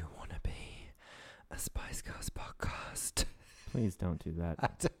listening to Wannabe, a Spice Girls podcast. Please don't do that. I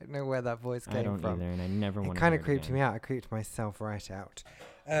don't know where that voice came from. I don't either, and I never want to. It kind of creeped me out. I creeped myself right out.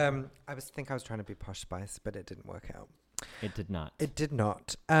 I was trying to be Posh Spice, but it didn't work out. It did not. It did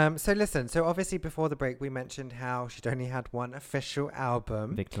not. So listen, so obviously before the break we mentioned how she'd only had one official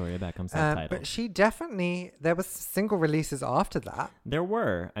album. Victoria Beckham self-titled. But she definitely, there was single releases after that. There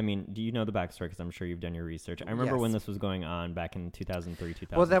were. I mean, do you know the backstory? Because I'm sure you've done your research. I remember Yes. when this was going on back in 2003,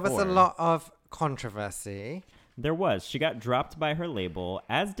 2004. Well, there was a lot of controversy. There was. She got dropped by her label,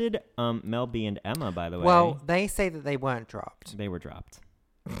 as did Mel B and Emma, by the way. Well, they say that they weren't dropped. They were dropped.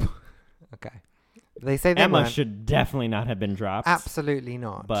 Okay. They say they Emma weren't. should definitely not have been dropped. Absolutely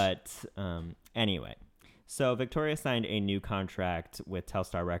not. But anyway, so Victoria signed a new contract with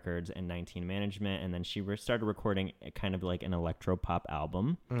Telstar Records and 19 Management, and then she started recording kind of like an electro pop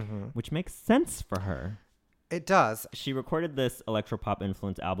album, which makes sense for her. It does. She recorded this electro pop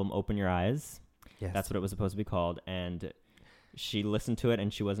influence album, Open Your Eyes. Yes. That's what it was supposed to be called, and she listened to it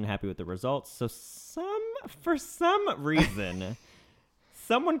and she wasn't happy with the results. So for some reason,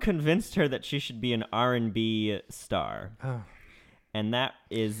 someone convinced her that she should be an R&B star. Oh. And that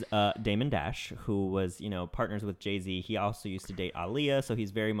is Damon Dash, who was, partners with Jay-Z. He also used to date Aaliyah, so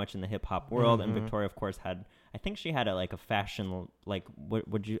he's very much in the hip hop world. And Victoria, of course, I think she had a fashion,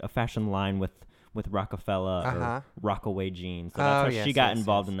 a fashion line with Rockefeller or Rockaway jeans. So that's how she got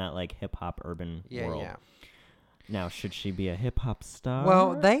involved in that hip hop urban world. Yeah. Now, should she be a hip hop star?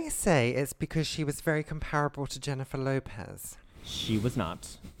 Well, they say it's because she was very comparable to Jennifer Lopez. She was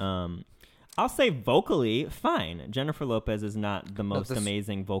not. I'll say vocally, fine. Jennifer Lopez is not the most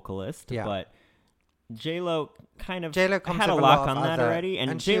amazing vocalist, but J-Lo kind of had a lock on that already.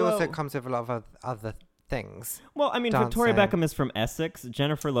 And she also comes with a lot of other things. Well, I mean, Victoria Beckham is from Essex.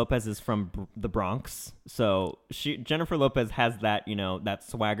 Jennifer Lopez is from the Bronx. So Jennifer Lopez has that, that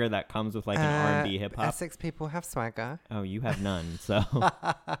swagger that comes with an R&B hip hop. Essex people have swagger. Oh, you have none. So.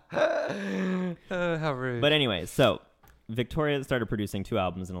 Oh, how rude. But anyway, so Victoria started producing 2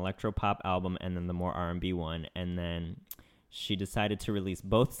 albums, an electro pop album and then the more R&B one. And then she decided to release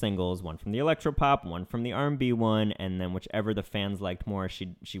both singles, one from the electro pop, one from the R&B one, and then whichever the fans liked more,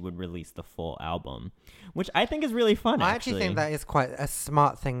 she would release the full album, which I think is really fun. I actually think that is quite a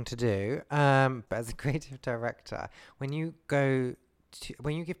smart thing to do. But as a creative director, when you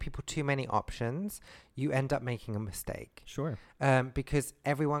give people too many options, you end up making a mistake. Sure. Because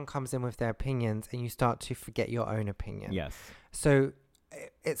everyone comes in with their opinions and you start to forget your own opinion. Yes. So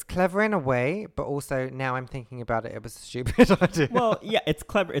it's clever in a way, but also now I'm thinking about it, it was a stupid idea. Well, yeah, it's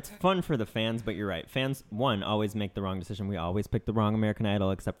clever. It's fun for the fans, but you're right. Fans, always make the wrong decision. We always pick the wrong American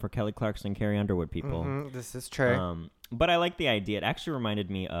Idol, except for Kelly Clarkson and Carrie Underwood people. This is true. But I like the idea. It actually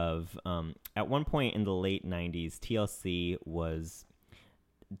reminded me of, at one point in the late 90s, TLC was...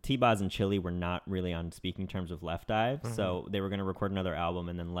 T-Boz and Chili were not really on speaking terms with Left Eye, so they were going to record another album,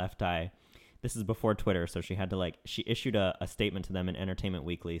 and then Left Eye, this is before Twitter, so she had to she issued a statement to them in Entertainment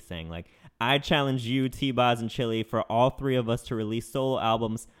Weekly saying I challenge you, T-Boz and Chili, for all 3 of us to release solo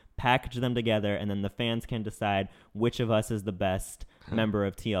albums, package them together, and then the fans can decide which of us is the best member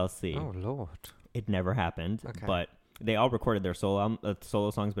of TLC. Oh, Lord. It never happened, but they all recorded their solo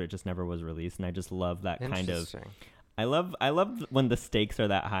songs, but it just never was released, and I just love that kind of... I love when the stakes are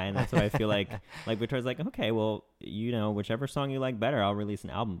that high, and that's what I feel like Victoria's okay, well, whichever song you like better, I'll release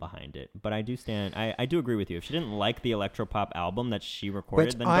an album behind it. But I do agree with you. If she didn't like the electropop album that she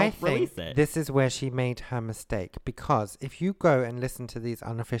recorded, then don't release it. This is where she made her mistake, because if you go and listen to these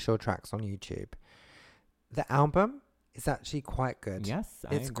unofficial tracks on YouTube, the album is actually quite good. Yes,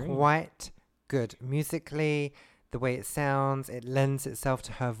 it's agree. Quite good musically, the way it sounds, it lends itself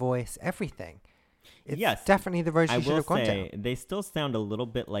to her voice, everything. It's definitely the road she should have gone down. They still sound a little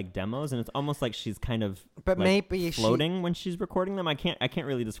bit like demos, and it's almost like she's kind of maybe floating when she's recording them. I can't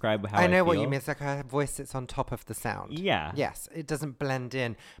really describe how I know feel. what you mean. It's like her voice sits on top of the sound. Yeah. Yes, it doesn't blend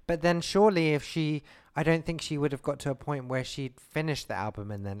in. But then surely I don't think she would have got to a point where she'd finished the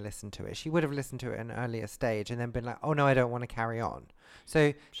album and then listened to it. She would have listened to it at an earlier stage and then been like, oh no, I don't want to carry on.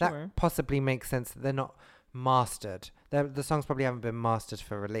 So that possibly makes sense that they're not mastered. The songs probably haven't been mastered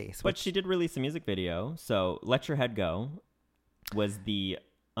for release. But she did release a music video. So Let Your Head Go was the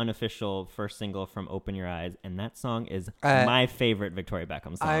unofficial first single from Open Your Eyes, and that song is my favorite Victoria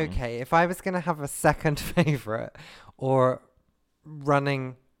Beckham song. Okay, if I was going to have a second favorite or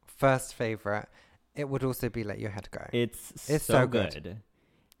running first favorite, it would also be Let Your Head Go. It's so good.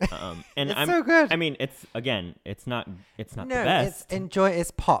 And it's so good. I mean, it's not the best.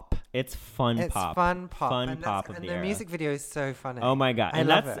 It's pop. It's fun pop. It's fun pop. Fun pop of the era. And the music video is so funny. Oh my God. I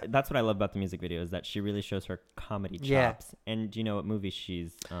love it. That's what I love about the music video, is that she really shows her comedy chops. Yeah. And do you know what movie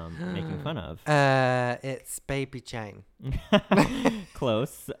she's making fun of? It's Baby Jane.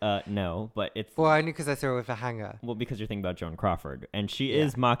 Close. No, but it's... Well, only because I saw it with a hanger. Well, because you're thinking about Joan Crawford. And she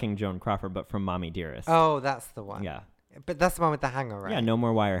is mocking Joan Crawford, but from Mommy Dearest. Oh, that's the one. Yeah. But that's the one with the hanger, right? Yeah, no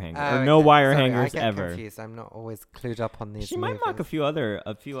more wire hangers Oh, or no okay. wire Sorry, hangers I get ever. confused. I'm not always clued up on these. She might mock a few other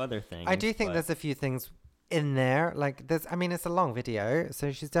things. I do think there's a few things in there. Like there's, I mean, it's a long video,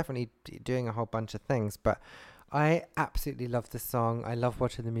 so she's definitely doing a whole bunch of things. But I absolutely love this song. I love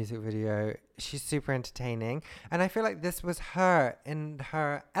watching the music video. She's super entertaining, and I feel like this was her in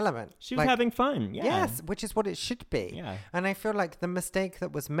her element. She was having fun. Yeah. Yes, which is what it should be. Yeah. And I feel like the mistake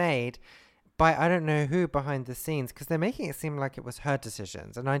that was made by I don't know who behind the scenes, because they're making it seem like it was her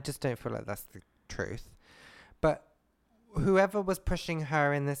decisions, and I just don't feel like that's the truth. But whoever was pushing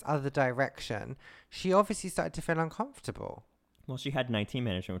her in this other direction, she obviously started to feel uncomfortable. Well, she had 19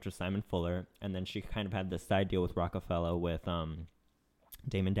 management, which was Simon Fuller, and then she kind of had this side deal with Rockefeller with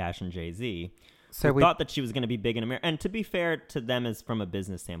Damon Dash and Jay-Z. So we thought that she was going to be big in America. And to be fair to them, as from a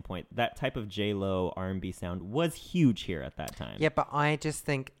business standpoint, that type of J-Lo R&B sound was huge here at that time. Yeah, but I just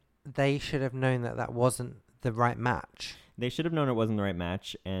think they should have known that that wasn't the right match. They should have known it wasn't the right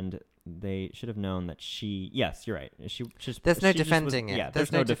match, and they should have known that yes, you're right. There's no defending it. Yeah,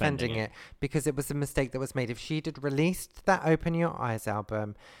 there's no defending it because it was a mistake that was made. If she had released that Open Your Eyes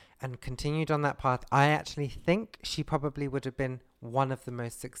album and continued on that path, I actually think she probably would have been one of the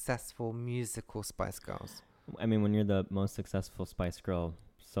most successful musical Spice Girls. I mean, when you're the most successful Spice Girl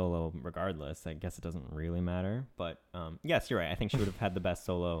solo, regardless, I guess it doesn't really matter. But yes, you're right. I think she would have had the best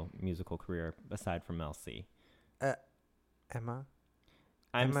solo musical career aside from Mel C. Emma?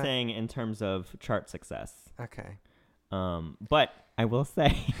 I'm saying in terms of chart success. Okay. But I will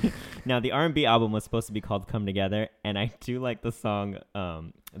say, now the R&B album was supposed to be called Come Together, and I do like the song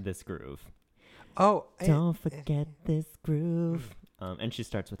This Groove. Oh. Don't forget this groove. And she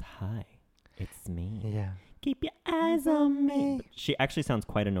starts with, hi, it's me. Yeah. Keep your eyes on me. But she actually sounds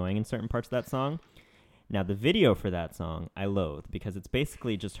quite annoying in certain parts of that song. Now, the video for that song, I loathe, because it's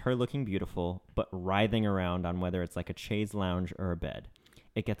basically just her looking beautiful, but writhing around on whether it's like a chaise lounge or a bed.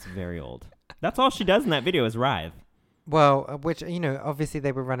 It gets very old. That's all she does in that video is writhe. Well, which, obviously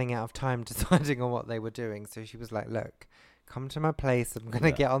they were running out of time deciding on what they were doing. So she was like, look, come to my place. I'm going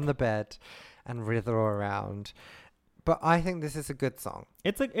to get on the bed and writhe around. But I think this is a good song.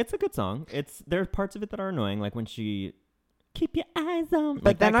 It's a good song. There are parts of it that are annoying, like when she keep your eyes on.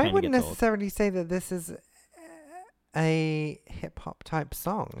 But then I wouldn't necessarily say that this is a hip hop type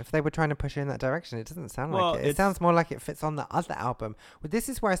song. If they were trying to push it in that direction, it doesn't sound like it. It sounds more like it fits on the other album. Well, this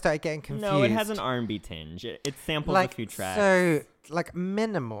is where I started getting confused. No, it has an R&B tinge. It samples a few tracks. So, like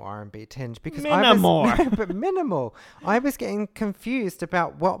minimal R&B tinge because minimal. I was getting confused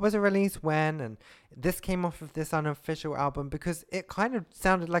about what was released when, and this came off of this unofficial album because it kind of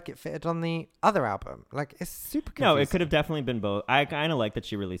sounded like it fitted on the other album. Like it's super confusing. No, it could have definitely been both. I kind of like that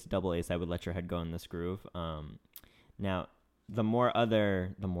she released Double A, so I would let your head go in this groove. Now, the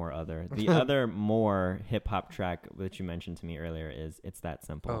other more hip hop track that you mentioned to me earlier is It's That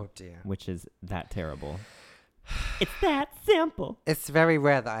Simple. Oh dear. Which is that terrible. It's that simple. It's very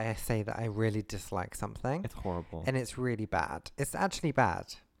rare that I say that I really dislike something. It's horrible. And it's really bad. It's actually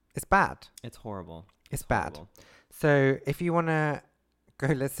bad. It's bad. It's horrible. It's bad. Horrible. So if you want to go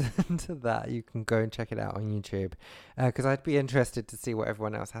listen to that, you can go and check it out on YouTube. Because I'd be interested to see what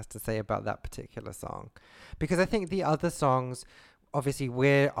everyone else has to say about that particular song. Because I think the other songs, obviously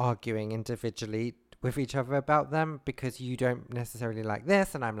we're arguing individually with each other about them because you don't necessarily like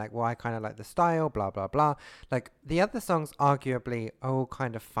this and I'm like, well, I kind of like the style, blah, blah, blah. Like the other songs arguably are all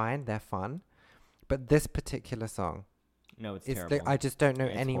kind of fine. They're fun. But this particular song, no, it's terrible. I just don't know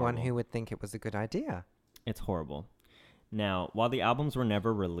anyone who would think it was a good idea. It's horrible. Now, while the albums were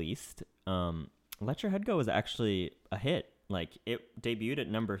never released, Let Your Head Go was actually a hit. Like, it debuted at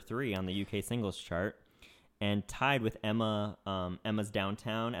number 3 on the UK singles chart and tied with Emma's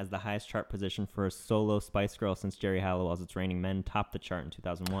Downtown as the highest chart position for a solo Spice Girl since Jerry Halliwell's It's Raining Men topped the chart in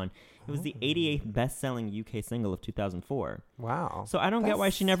 2001. It was the 88th best-selling UK single of 2004. Wow. So I don't get why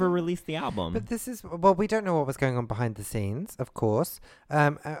she never released the album. But this is, well, we don't know what was going on behind the scenes, of course.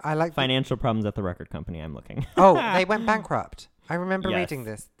 I like financial problems at the record company, I'm looking. Oh, they went bankrupt. I remember reading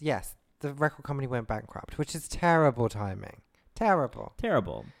this. Yes, the record company went bankrupt, which is terrible timing.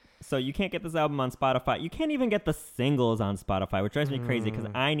 Terrible. So you can't get this album on Spotify. You can't even get the singles on Spotify, which drives me crazy because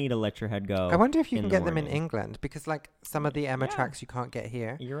I need to Let Your Head Go. I wonder if you can get them in England because like some of the Emma tracks you can't get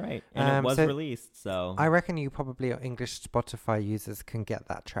here. You're right. And it was released, so. I reckon you probably English Spotify users can get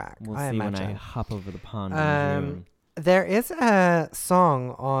that track. We'll see when I hop over the pond in June. There is a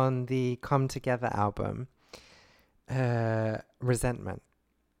song on the Come Together album, Resentment.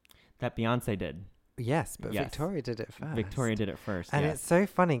 That Beyonce did. Yes, but Yes. Victoria did it first. Victoria did it first. And yes. it's so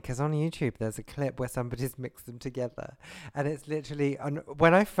funny because on YouTube there's a clip where somebody's mixed them together, and it's literally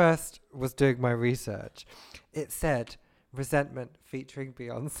when I first was doing my research, it said Resentment featuring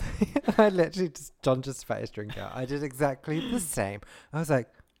Beyonce. I literally John just spat his drink out. I did exactly the same. I was like,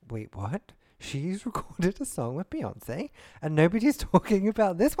 wait, what? She's recorded a song with Beyonce and nobody's talking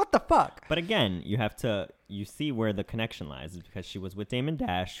about this? What the fuck? But again, you see where the connection lies, is because she was with Damon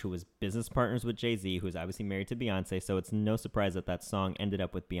Dash, who was business partners with Jay-Z, who's obviously married to Beyonce. So it's no surprise that song ended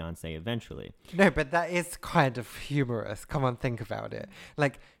up with Beyonce eventually. No, but that is kind of humorous. Come on, think about it.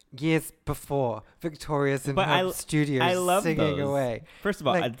 Like, years before, Victoria's in her studio singing those. away. First of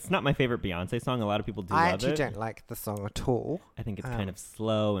all, Like, it's not my favorite Beyonce song. A lot of people do I love actually it. don't like the song at all. I think it's kind of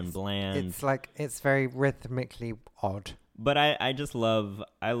slow and bland. It's very rhythmically odd. But I love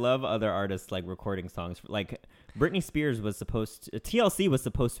other artists like recording songs. Like Britney Spears TLC was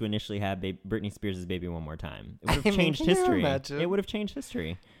supposed to initially have Britney Spears' Baby One More Time. It would have changed history. It would have changed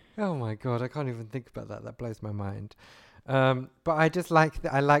history. Oh my God, I can't even think about that. That blows my mind. But I just liked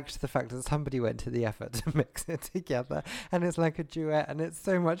the fact that somebody went to the effort to mix it together, and it's like a duet, and it's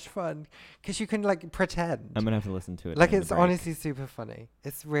so much fun because you can like pretend. I'm gonna have to listen to it. Like, it's honestly super funny.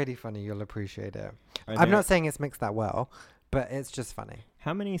 It's really funny. You'll appreciate it. I'm not saying it's mixed that well, but it's just funny.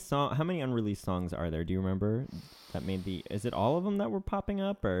 How many unreleased songs are there? Do you remember that is it all of them that were popping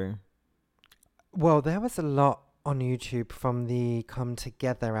up, or? Well, there was a lot on YouTube from the Come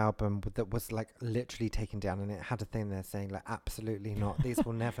Together album that was like literally taken down, and it had a thing there saying like, absolutely not, these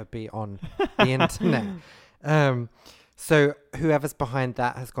will never be on the internet. So whoever's behind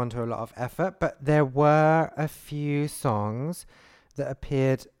that has gone to a lot of effort, but there were a few songs that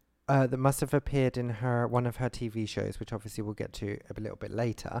appeared that must have appeared in one of her TV shows, which obviously we'll get to a little bit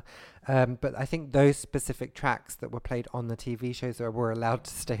later. But I think those specific tracks that were played on the TV shows were allowed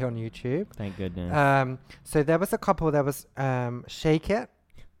to stay on YouTube. Thank goodness. So there was a couple. There was Shake It,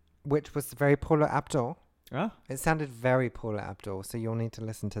 which was very Paula Abdul. Oh. It sounded very Paula Abdul, so you'll need to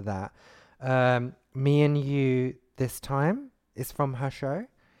listen to that. Me and You This Time is from her show.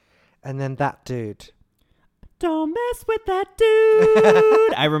 And then That Dude. Don't mess with that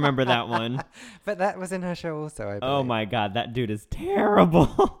dude. I remember that one. But that was in her show also, I believe. Oh my God, that dude is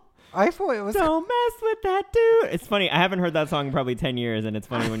terrible. I thought it was... Don't mess with that dude. It's funny. I haven't heard that song in probably 10 years, and it's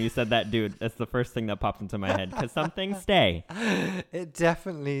funny when you said that dude. That's the first thing that popped into my head, because some things stay. It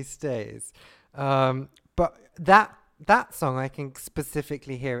definitely stays. But that song, I can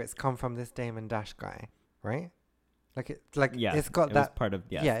specifically hear it's come from this Damon Dash guy, right? It's got that part of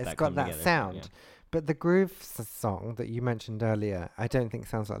it's got that sound. Yeah. But the Groove song that you mentioned earlier, I don't think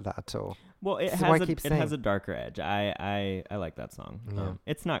sounds like that at all. Well, it has a darker edge. I like that song. Yeah.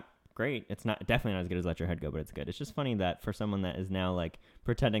 It's not great. It's definitely not as good as Let Your Head Go, but it's good. It's just funny that for someone that is now like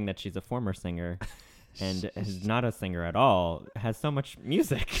pretending that she's a former singer and is not a singer at all, has so much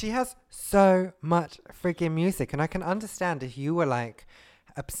music. She has so much freaking music, and I can understand if you were like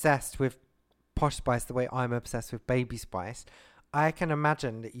obsessed with Posh Spice the way I'm obsessed with Baby Spice. I can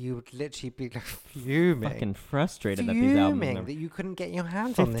imagine that you would literally be like fuming. Fucking frustrated that these albums that you couldn't get your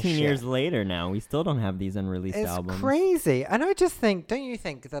hands on this shit. 15 years later now, we still don't have these unreleased albums. It's crazy. And I just think, don't you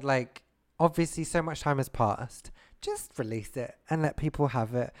think that like, obviously so much time has passed, just release it and let people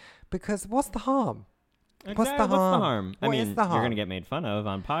have it, because what's the harm? Exactly. What's the harm? I mean, you're going to get made fun of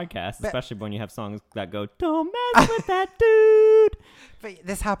on podcasts, especially when you have songs that go, don't mess with that dude. But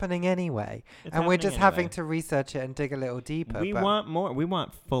this happening anyway. And we're just having to research it and dig a little deeper. We want more. We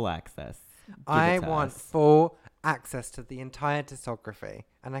want full access. I want full access to the entire discography.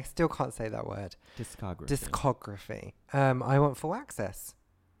 And I still can't say that word. Discography. I want full access.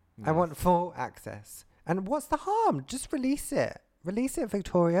 Yes. I want full access. And what's the harm? Just release it. Release it,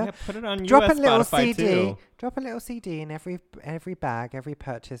 Victoria. Yeah, put it on Drop US a little Spotify CD. Too. Drop a little CD in every bag, every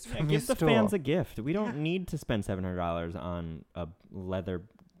purchase from your give store. the fans a gift. We don't need to spend $700 on a leather,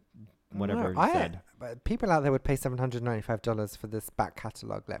 whatever. But people out there would pay $795 for this back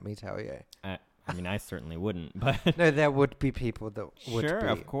catalogue. Let me tell you. I mean, I certainly wouldn't, but no, there would be people that would. Sure,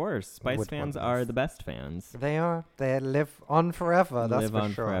 of course. Spice fans are the best fans. They are. They live on forever. That's live for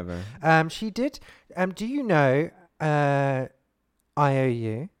on sure. Forever. She did. Do you know?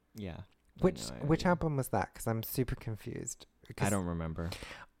 IOU. Yeah. Which album was that? Because I'm super confused. I don't remember.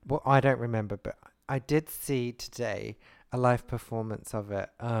 Well, I don't remember, but I did see today a live performance of it.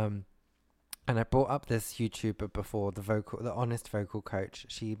 And I brought up this YouTuber before, the Honest Vocal Coach.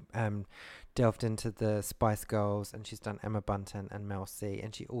 She delved into the Spice Girls, and she's done Emma Bunton and Mel C,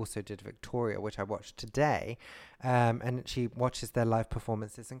 and she also did Victoria, which I watched today. And she watches their live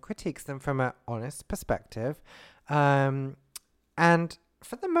performances and critiques them from an honest perspective. And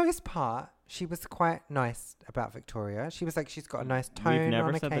for the most part, she was quite nice about Victoria. She was like, she's got a nice tone We've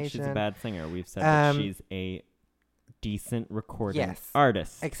never on said occasion. that she's a bad singer. We've said that she's a decent recording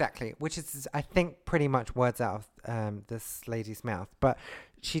artist. Exactly, which is, I think, pretty much words out of this lady's mouth. But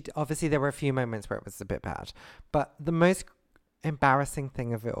obviously there were a few moments where it was a bit bad. But the most embarrassing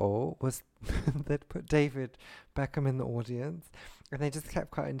thing of it all was they'd put David Beckham in the audience and they just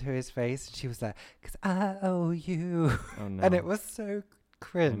kept cutting to his face and she was like, "'Cause I owe you." Oh no. And it was so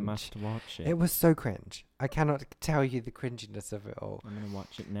cringe. I must watch it. It was so cringe. I cannot tell you the cringiness of it all. I'm going to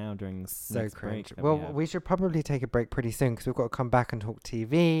watch it now during this So next cringe. break. Well, we should probably take a break pretty soon because we've got to come back and talk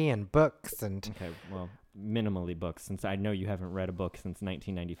TV and books and... Okay, well, minimally books, since I know you haven't read a book since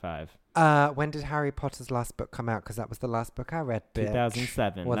 1995. When did Harry Potter's last book come out? Because that was the last book I read, bitch.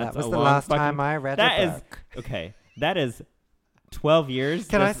 2007. Well, That's that was a the long last fucking- time I read That a is book. okay. That is 12 years.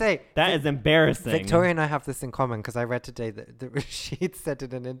 Can I say... That is embarrassing. Victoria and I have this in common because I read today that she'd said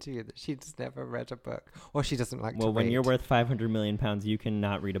in an interview that she'd never read a book or she doesn't like to read. Well, when you're worth 500 million pounds, you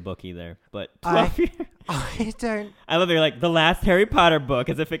cannot read a book either. But 12 years. I don't... I love it. You're like, the last Harry Potter book,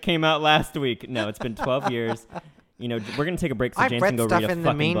 as if it came out last week. No, it's been 12 years. You know, we're going to take a break so I've James read can go stuff read a in the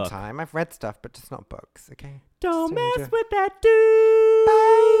fucking book. meantime. I've read stuff, but just not books, okay? Don't Just mess enjoy. with that dude.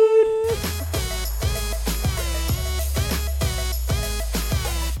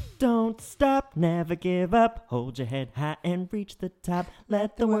 Don't stop, never give up. Hold your head high and reach the top.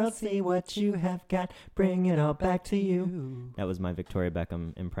 Let the world see what you have got. Bring it all back to you. That was my Victoria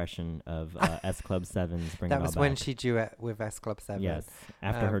Beckham impression of S Club 7's Bring It All Back. That was when she duet with S Club 7. Yes,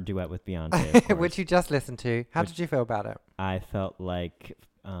 after her duet with Beyonce, of course. Which you just listened to. How did you feel about it? I felt like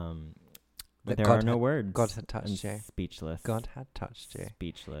That there God are no had- words. God had touched you. Speechless. God had touched you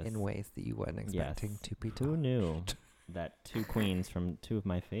Speechless. in ways that you weren't expecting to be Who touched. knew that two queens from two of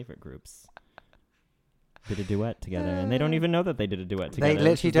my favorite groups did a duet together, and they don't even know that they did a duet together. They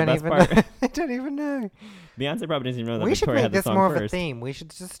literally don't even know. They don't even know. Beyonce probably doesn't even know that We should Victoria make had the this song more of a first. theme. We should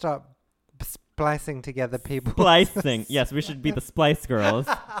just start splicing together people. Splicing. Yes, we should be the Splice Girls.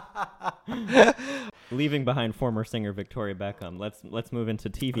 Leaving behind former singer Victoria Beckham. Let's move into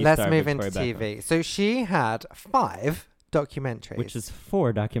TV Let's star move Victoria into Beckham, TV. So she had 5 documentaries. which is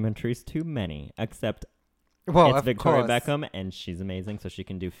 4 documentaries too many, except well, it's of Victoria course. Beckham, and she's amazing, so she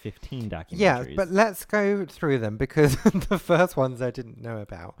can do 15 documentaries. Yeah, but let's go through them because the first ones I didn't know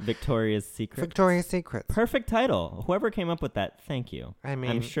about. Victoria's Secret. Victoria's Secret. Perfect title. Whoever came up with that, thank you. I mean,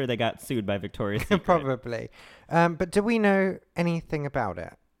 I'm sure they got sued by Victoria's Secret. probably. But do we know anything about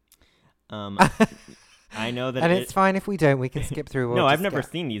it? I know that And it's fine if we don't. We can skip through. No, I've never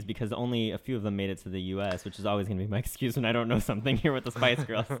seen these because only a few of them made it to the U.S., which is always going to be my excuse when I don't know something here with the Spice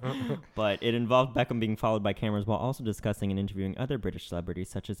Girls. But it involved Beckham being followed by cameras while also discussing and interviewing other British celebrities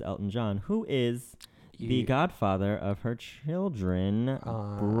such as Elton John, who is the godfather of her children,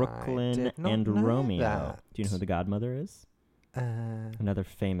 Brooklyn and Romeo. That. Do you know who the godmother is? Another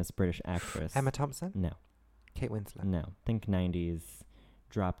famous British actress. Emma Thompson? No. Kate Winslet? No. Think 90s,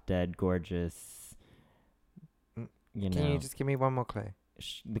 drop dead, gorgeous. Can you just give me one more clue?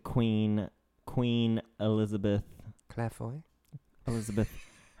 The Queen Elizabeth Claire Foy?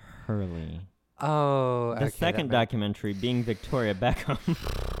 Hurley. Oh, The second documentary being Victoria Beckham.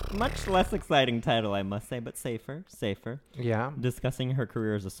 Much less exciting title, I must say, but safer. Yeah. Discussing her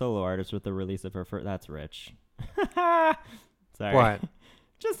career as a solo artist with the release of her first... That's rich. Sorry. What?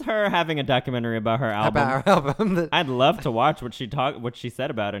 Just her having a documentary about her album. About her album. I'd love to watch what she said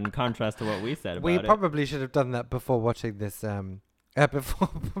about it in contrast to what we said about We it. probably should have done that before watching this, before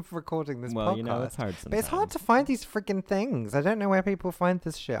recording this podcast. Well, you know, it's hard sometimes. But it's hard to find these freaking things. I don't know where people find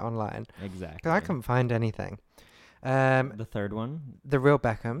this shit online. Exactly. 'Cause I couldn't find anything. The third one? The Real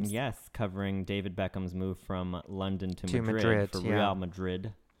Beckhams. Yes, covering David Beckham's move from London to To Madrid Madrid, for yeah. Real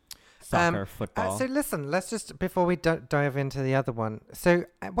Madrid. Soccer, football. So listen, let's just, before we dive into the other one. So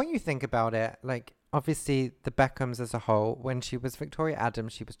when you think about it, like, obviously the Beckhams as a whole, when she was Victoria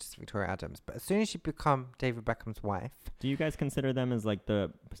Adams, she was just Victoria Adams. But as soon as she become David Beckham's wife. Do you guys consider them as like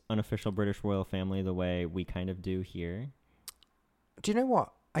the unofficial British royal family the way we kind of do here? Do you know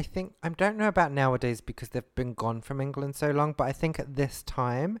what? I don't know about nowadays because they've been gone from England so long, but I think at this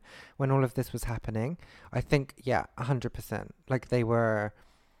time, when all of this was happening, I think, yeah, 100%. Like they were,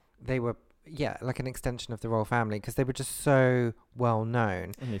 yeah, like an extension of the royal family because they were just so well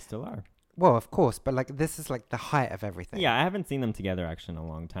known. And they still are. Well, of course, but like this is like the height of everything. Yeah, I haven't seen them together actually in a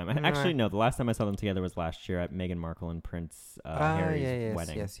long time. Actually, no, the last time I saw them together was last year at Meghan Markle and Prince Harry's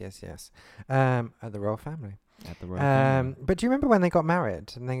wedding. Yes. At the royal family. At the royal family. But do you remember when they got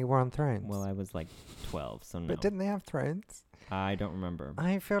married and they were on thrones? Well, I was like 12, so no. But didn't they have thrones? I don't remember.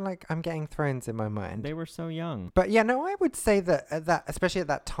 I feel like I'm getting thrones in my mind. They were so young. But yeah, no, I would say that especially at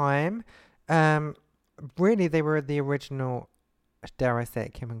that time, Really, they were the original, dare I say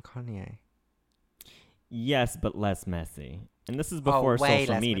it, Kim and Kanye. Yes, but less messy. And this is before way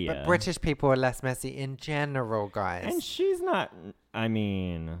social less media. But British people are less messy in general, guys. And she's not, I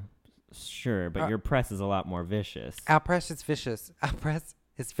mean, sure, but your press is a lot more vicious. Our press is vicious. Our press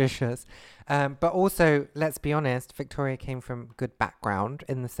is vicious. But also, let's be honest, Victoria came from good background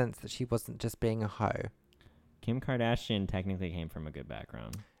in the sense that she wasn't just being a hoe. Kim Kardashian technically came from a good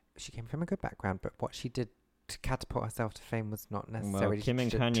background. She came from a good background, but what she did to catapult herself to fame was not necessarily Kim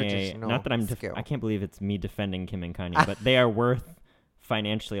and Kanye, traditional not that I can't believe it's me defending Kim and Kanye, but they are worth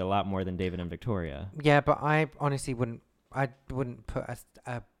financially a lot more than David and Victoria. Yeah, but I honestly wouldn't put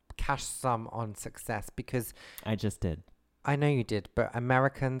a cash sum on success because I just did. I know you did, but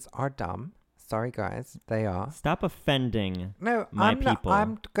Americans are dumb. Sorry, guys, they are. Stop offending my people.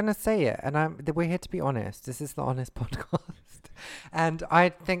 I'm gonna say it, and we're here to be honest. This is the honest podcast, and I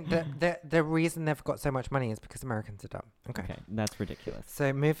think that the reason they've got so much money is because Americans are dumb. Okay, that's ridiculous.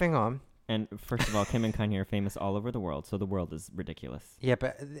 So moving on. And first of all, Kim and Kanye are famous all over the world, so the world is ridiculous. Yeah,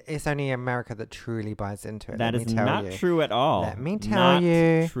 but it's only America that truly buys into it. That is not true at all. Let me tell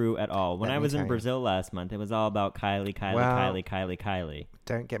you. Not true at all. When I was in Brazil last month, it was all about Kylie.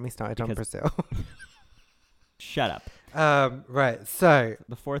 Don't get me started on Brazil. Shut up. Right, so.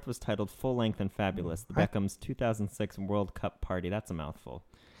 The fourth was titled Full Length and Fabulous, the Beckham's 2006 World Cup Party. That's a mouthful.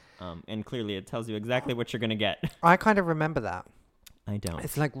 And clearly it tells you exactly what you're going to get. I kind of remember that. I don't.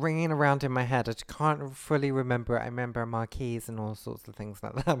 It's like ringing around in my head. I can't fully remember it. I remember marquees and all sorts of things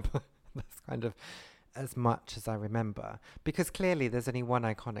like that, but that's kind of as much as I remember. Because clearly there's only one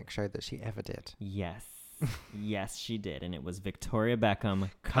iconic show that she ever did. Yes. Yes, she did. And it was Victoria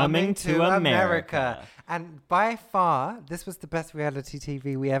Beckham coming to America. And by far, this was the best reality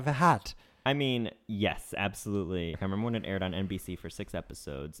TV we ever had. I mean, yes, absolutely. I remember when it aired on NBC for 6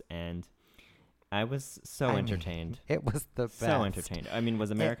 episodes, and I was entertained. It was the best. So entertained. I mean, was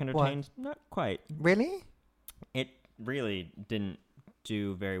America entertained? Not quite. Really? It really didn't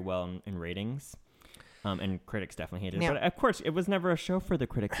do very well in ratings. And critics definitely hated it. But of course, it was never a show for the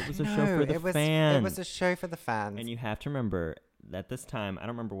critics. It was a show for the fans. It was a show for the fans. And you have to remember that this time, I don't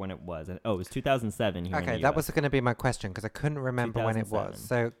remember when it was. Oh, it was 2007 here in the US. That was going to be my question because I couldn't remember when it was.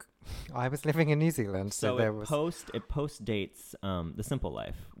 So I was living in New Zealand. So it post dates The Simple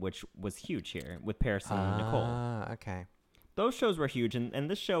Life, which was huge here with Paris and Nicole. Okay. Those shows were huge,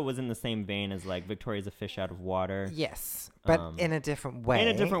 and this show was in the same vein as like Victoria's A Fish Out of Water. Yes, but in a different way. In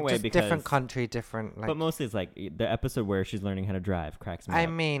a different way, because different country, different. But mostly it's like the episode where she's learning how to drive cracks me up. I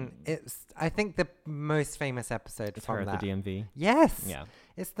mean, I think the most famous episode it's from her that. At the DMV. Yes. Yeah.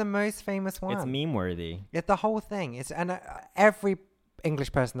 It's the most famous one. It's meme worthy. It's the whole thing. And every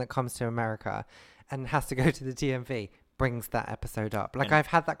English person that comes to America and has to go to the DMV brings that episode up. Like, I've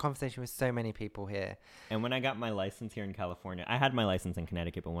had that conversation with so many people here. And when I got my license here in California, I had my license in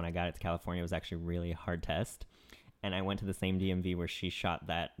Connecticut, but when I got it to California, it was actually really a hard test. And I went to the same DMV where she shot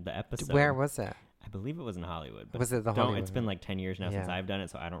the episode. Where was it? I believe it was in Hollywood. But was it the Hollywood? It's been like 10 years now since I've done it,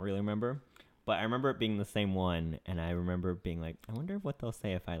 so I don't really remember. But I remember it being the same one, and I remember being like, I wonder what they'll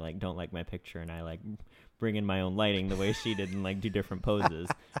say if I like don't like my picture and I like bring in my own lighting the way she did and like do different poses,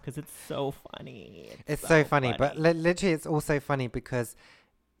 because it's so funny. It's so funny, but literally it's also funny because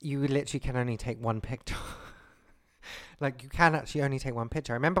you literally can only take one picture. Like, you can actually only take one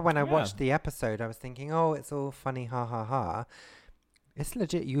picture. I remember when I watched the episode, I was thinking, oh, it's all funny, ha ha ha. It's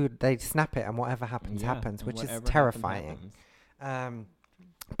legit. They snap it and whatever happens, happens, which is terrifying.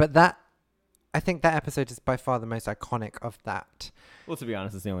 But I think that episode is by far the most iconic of that. Well, to be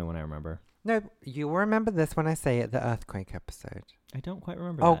honest, it's the only one I remember. No, you will remember this when I say it, the earthquake episode. I don't quite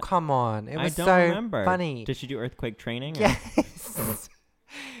remember that. Come on. It was funny. Did she do earthquake training? Yes.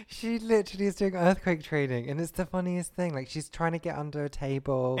 She literally is doing earthquake training, and it's the funniest thing. Like, she's trying to get under a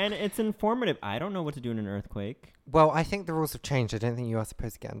table. And it's informative. I don't know what to do in an earthquake. Well, I think the rules have changed. I don't think you are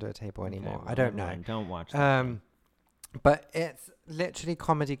supposed to get under a table anymore. Okay, well, I don't know. Don't watch that. But it's literally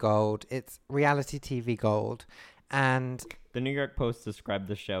comedy gold. It's reality TV gold. And the New York Post described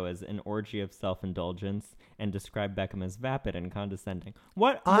the show as an orgy of self-indulgence and described Beckham as vapid and condescending.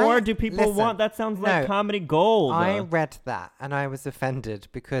 What more do people want? That sounds like comedy gold. I read that and I was offended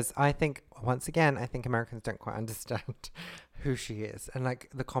because I think, once again, Americans don't quite understand who she is and like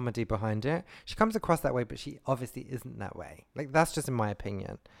the comedy behind it. She comes across that way, but she obviously isn't that way. Like, that's just in my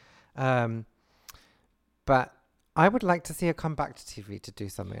opinion. But I would like to see her come back to TV to do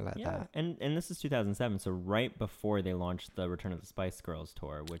something like that. And this is 2007, so right before they launched the Return of the Spice Girls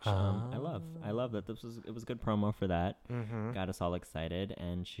tour, which I love. I love that it was good promo for that. Mm-hmm. Got us all excited,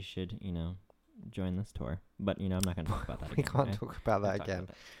 and she should, join this tour. But, I'm not going to talk about that We again. can't okay? talk about that Talk again. about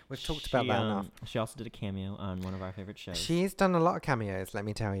that. We've talked about that enough. She also did a cameo on one of our favorite shows. She's done a lot of cameos, let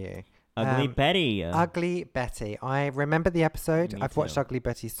me tell you. Ugly Betty. Ugly Betty. I remember the episode. Me I've watched too. Ugly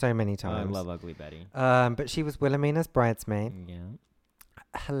Betty so many I times. love Ugly Betty. But she was Wilhelmina's bridesmaid. Yeah.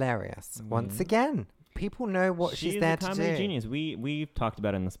 Hilarious. Once Yeah. again, people know what she's there to do. She's a comedy genius. We've talked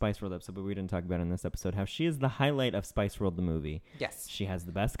about it in the Spice World episode, but we didn't talk about it in this episode, how she is the highlight of Spice World the movie. Yes. She has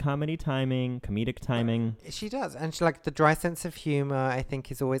the best comedic timing. She does. And she, like, the dry sense of humor, I think,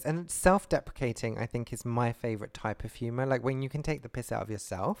 is always... And self-deprecating, I think, is my favorite type of humor. Like, when you can take the piss out of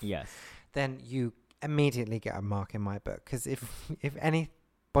yourself, Yes. then you immediately get a mark in my book. Because if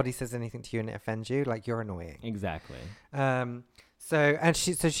anybody says anything to you and it offends you, like, you're annoying. Exactly.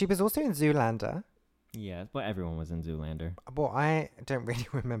 So she was also in Zoolander. Yeah, but everyone was in Zoolander. Well, I don't really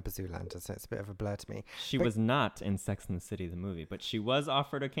remember Zoolander, so it's a bit of a blur to me. She But- was not in Sex and the City, the movie, but she was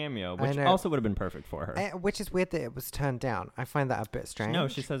offered a cameo, I which know. also would have been perfect for her. Which is weird that it was turned down. I find that a bit strange. No,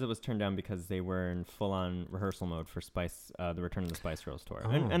 she says it was turned down because they were in full-on rehearsal mode for the Return of the Spice Girls tour, Oh.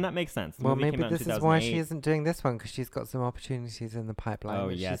 and that makes sense. The Well, movie maybe came out in this is why she 2008. isn't doing this one, because she's got some opportunities in the pipeline. Oh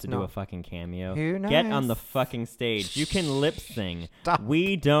which yeah, she's to not. do a fucking cameo. Who knows? Get on the fucking stage. You can lip sing. Stop.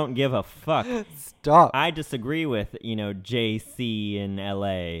 We don't give a fuck. Stop. I disagree with, JC in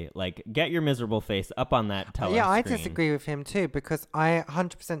LA. Like, get your miserable face up on that screen. I disagree with him too, because I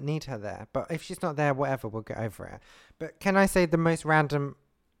 100% need her there. But if she's not there, whatever, we'll get over it. But can I say the most random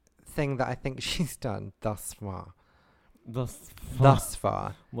thing that I think she's done thus far? Thus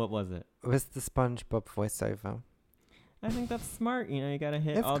far What was it? was the SpongeBob voiceover. I think that's smart. You gotta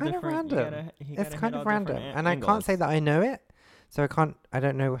hit It's all kind of different. random. You It's gotta kind hit of all random, different and I can't say angles. that I know it, so I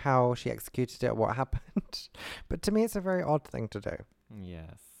don't know how she executed it, what happened. But to me, it's a very odd thing to do.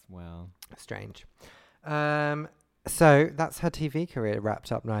 Yes. Well. Strange. So that's her TV career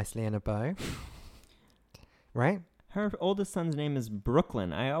wrapped up nicely in a bow, right? Her oldest son's name is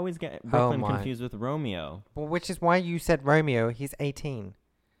Brooklyn. I always get Brooklyn my. confused with Romeo. Well, which is why you said Romeo. He's 18.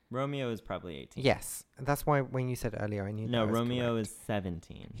 Romeo is probably 18. Yes, that's why when you said earlier, I knew. No, that was Romeo correct. is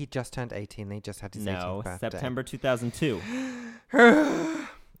 17. He just turned 18. They just had his 18th No, birthday. September 2002.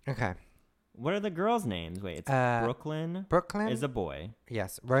 Okay. What are the girls' names? Wait, it's Brooklyn Brooklyn is a boy.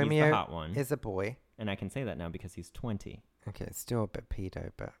 Yes, He's Romeo the hot one. is a boy. And I can say that now because he's 20. Okay, it's still a bit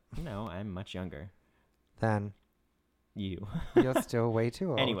pedo, but No, I'm much younger. then You. you're still way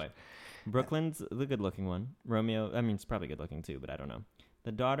too old. Anyway, Brooklyn's the good-looking one. Romeo, I mean, it's probably good-looking too, but I don't know.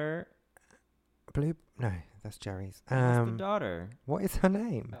 The daughter. Blue. No, that's Jerry's. What's the daughter? What is her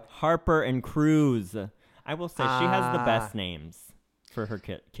name? Harper and Cruz. I will say she has the Ah. best names for her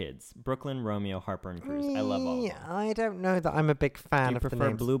kids. Brooklyn, Romeo, Harper, and Cruz. I love all of them. I don't know that I'm a big fan Do you of the prefer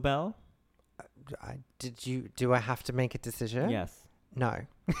names. Bluebell? Do I have to make a decision? Yes. No.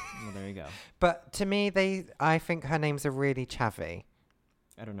 Well, there you go. But to me, I think her names are really chavvy.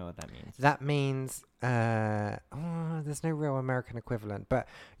 I don't know what that means. That means, there's no real American equivalent. But,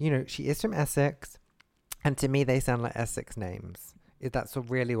 she is from Essex. And to me, they sound like Essex names. That's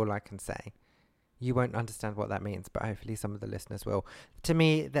really all I can say. You won't understand what that means, but hopefully some of the listeners will. To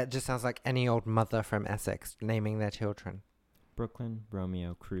me, that just sounds like any old mother from Essex naming their children. Brooklyn,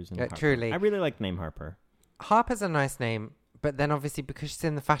 Romeo, Cruz, and Yeah, Harper. truly. I really like the name Harper. Harper's a nice name, but then obviously because she's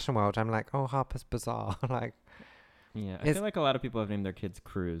in the fashion world, I'm like, oh, Harper's bizarre. Yeah, I Is- feel like a lot of people have named their kids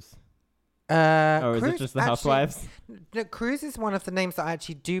Cruz. Or Is it just the housewives? No, Cruz is one of the names that I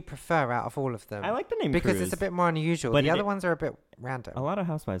actually do prefer out of all of them. I like the name because Cruz. it's a bit more unusual. But The it- other ones are a bit random. A lot of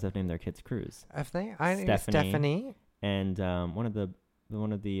housewives have named their kids Cruz. Have they? I know Stephanie. Stephanie. And one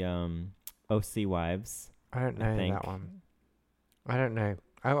of the OC wives. I don't I know think. that one. I don't know.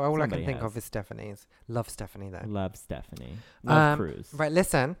 All I Somebody can think has. of is Stephanie's. Love Stephanie though. Love Stephanie. Love Cruz. Right,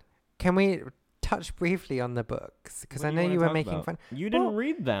 listen. Can we touch briefly on the books? Because What I do know wanna you were talk making about? fun. You didn't Well,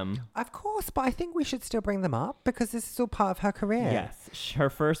 read them. Of course, but I think we should still bring them up because this is all part of her career. Yes. Her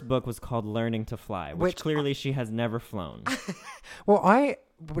first book was called Learning to Fly, which Which clearly she has never flown. Well, I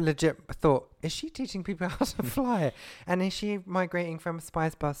legit thought, is she teaching people how to fly? And is she migrating from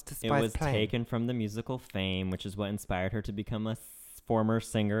Spice Bus to It Spice was Plane? taken from the musical Fame, which is what inspired her to become a former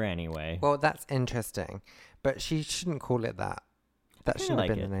singer anyway. Well, that's interesting, but she shouldn't call it that. That kinda shouldn't like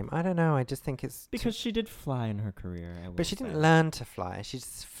have been it. the name. I don't know. I just think it's Because she did fly in her career. I will but she didn't say. learn to fly. She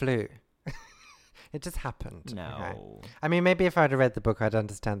just flew. It just happened. No. Okay. I mean, maybe if I'd have read the book, I'd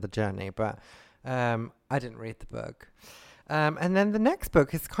understand the journey, but I didn't read the book. And then the next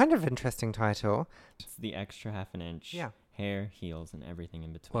book is kind of interesting title. It's the extra half an inch. Yeah. Hair, heels, and everything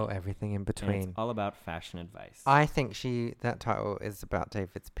in between. Well, everything in And between. it's all about fashion advice. I think that title is about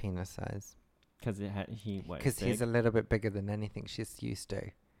David's penis size. Because he what? Because he's a little bit bigger than anything she's used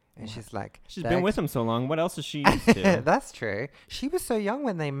to. And she's like, she's been with him so long. What else is she used to? That's true. She was so young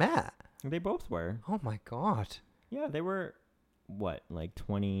when they met. They both were. Oh my God. Yeah, they were, what, like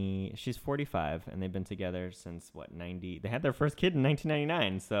 20? She's 45, and they've been together since, what, 90? They had their first kid in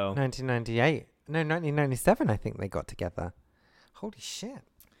 1999, so. 1998. No, 1997, I think they got together. Holy shit.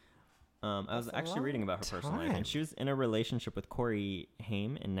 I was actually reading about her personal life, and she was in a relationship with Corey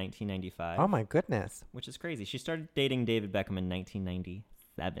Haim in 1995. Oh my goodness. Which is crazy. She started dating David Beckham in 1997.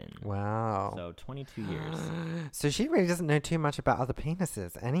 Wow. So 22 years. So she really doesn't know too much about other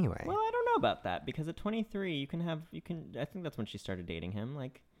penises anyway. Well, I don't know about that, because at 23, I think that's when she started dating him.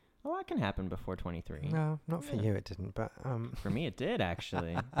 Like, a lot can happen before 23. No, not for you it didn't, but for me it did,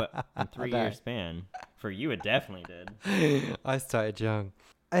 actually. But in 3-year span. For you it definitely did. I started young.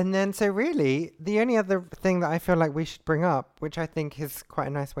 And then, so really, the only other thing that I feel like we should bring up, which I think is quite a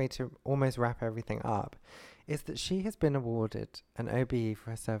nice way to almost wrap everything up, is that she has been awarded an OBE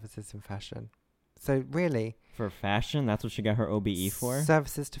for her services in fashion. So really... For fashion? That's what she got her OBE for?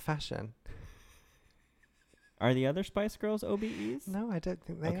 Services to fashion. Are the other Spice Girls OBEs? No, I don't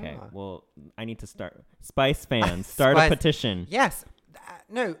think they are. Okay, well, I need to start. Spice fans, start a petition. Yes.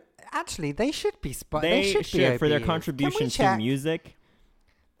 No, actually, they should be They should be for their OBEs. contribution to music.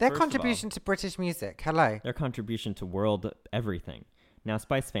 Their contribution to British music. Hello. Their contribution to world everything. Now,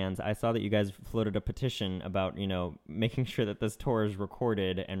 Spice fans, I saw that you guys floated a petition about, making sure that this tour is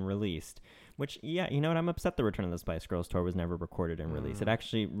recorded and released. Which, yeah, you know what? I'm upset the Return of the Spice Girls tour was never recorded and released. It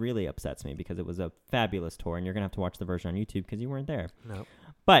actually really upsets me because it was a fabulous tour, and you're going to have to watch the version on YouTube because you weren't there. No.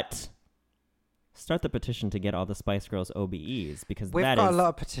 But start the petition to get all the Spice Girls OBEs because we've got a lot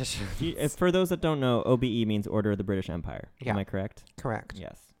of petitions. For those that don't know, OBE means Order of the British Empire. Yeah. Am I correct? Correct.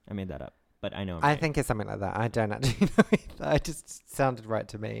 Yes. I made that up, but I know I'm I right. think it's something like that. I don't actually know either. It just sounded right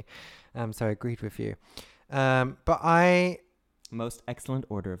to me. So I agreed with you. Most excellent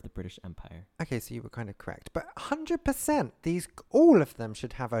order of the British Empire. Okay, so you were kind of correct. But 100%, all of them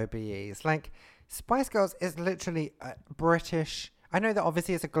should have OBEs. Like, Spice Girls is literally a British... I know that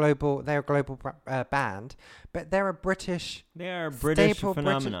obviously they're a global band, but they're a British... They are a British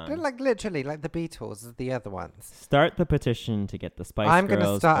phenomenon. They're like literally like the Beatles, the other ones. Start the petition to get the Spice Girls I'm going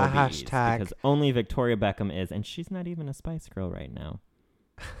to start OBEs a hashtag. because only Victoria Beckham is, and she's not even a Spice Girl right now.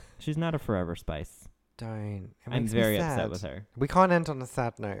 She's not a forever Spice. Don't. I'm very upset with her. We can't end on a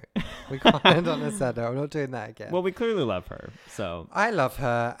sad note. I'm not doing that again. Well, we clearly love her, so... I love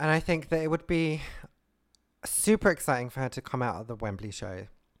her, and I think that it would be super exciting for her to come out of the Wembley show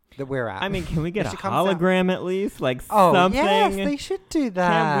that we're at. I mean, can we get a hologram at least? Like something? Yes, they should do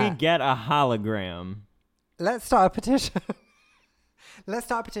that. Can we get a hologram? Let's start a petition. Let's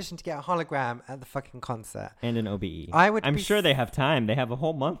start a petition to get a hologram at the fucking concert. And an OBE. I'm sure they have time. They have a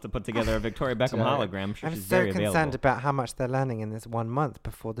whole month to put together a Victoria Beckham hologram. I'm sure she's very available. I'm so concerned about how much they're learning in this 1 month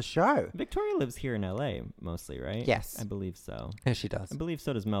before the show. Victoria lives here in LA mostly, right? Yes. I believe so. Yes, she does. I believe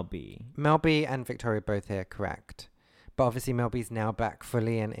so does Mel B. Mel B and Victoria both here, correct. But obviously Mel B's now back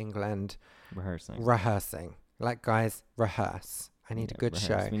fully in England. Rehearsing. Like, guys, rehearse. I need a good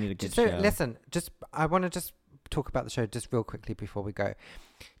show. We need a good show. So, listen, I want to talk about the show just real quickly before we go.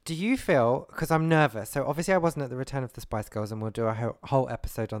 Do you feel, because I'm nervous, so obviously I wasn't at the Return of the Spice Girls, and we'll do a whole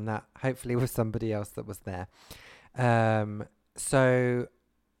episode on that, hopefully with somebody else that was there. So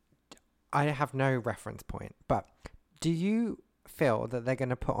I have no reference point, but do you feel that they're going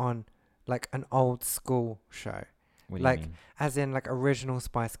to put on like an old school show? What do you mean? As in like original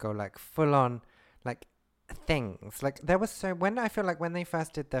Spice Girl, like full on like things. Like there was when they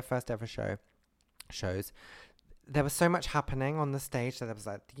first did their first ever shows, there was so much happening on the stage. So there was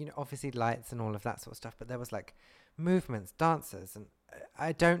like, obviously lights and all of that sort of stuff, but there was like movements, dancers, and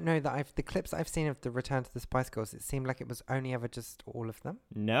I don't know that the clips I've seen of the Return to the Spice Girls, it seemed like it was only ever just all of them.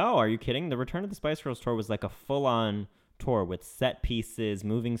 No, are you kidding? The Return of the Spice Girls tour was like a full-on tour with set pieces,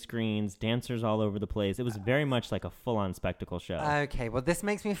 moving screens, dancers all over the place. It was very much like a full-on spectacle show. Okay, well, this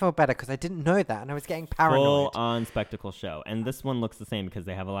makes me feel better because I didn't know that and I was getting paranoid. Full-on spectacle show. And this one looks the same because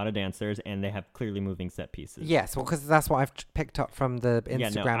they have a lot of dancers and they have clearly moving set pieces. Yes, well, because that's what I've picked up from the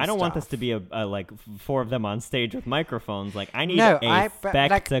Instagram I don't want this to be a like four of them on stage with microphones. Like, I need a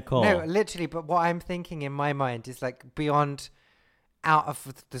spectacle. No, literally, but what I'm thinking in my mind is like beyond out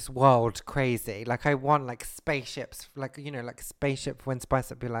of this world crazy. Like I want like spaceships, like like spaceship when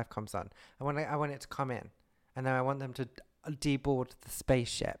Spice Up Your Life comes on. I want it to come in, and then I want them to deboard the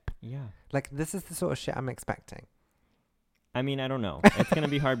spaceship. Yeah, like this is the sort of shit I'm expecting. I mean, I don't know. It's gonna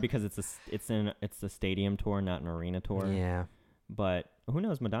be hard because it's a stadium tour, not an arena tour. Yeah. But who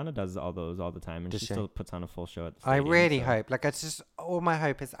knows? Madonna does all those all the time, and she still puts on a full show at the stadium. I really hope. Like, it's just all my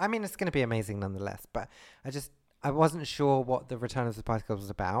hope is. I mean, it's going to be amazing nonetheless. But I wasn't sure what the Return of the Spice Girls was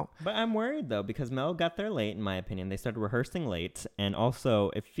about. But I'm worried, though, because Mel got there late, in my opinion. They started rehearsing late. And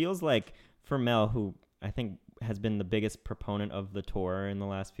also, it feels like for Mel, who I think has been the biggest proponent of the tour in the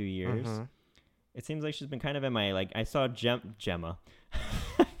last few years, it seems like she's been kind of MIA. Like, I saw Gemma.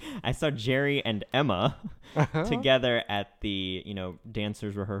 I saw Jerry and Emma together at the,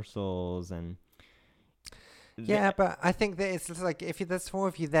 dancers' rehearsals and... Yeah, but I think that it's just like if there's 4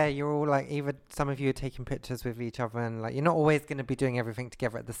 of you there, you're all like either some of you are taking pictures with each other, and like you're not always going to be doing everything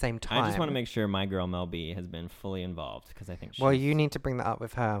together at the same time. I just want to make sure my girl Mel B has been fully involved because I think she's... Well, you need to bring that up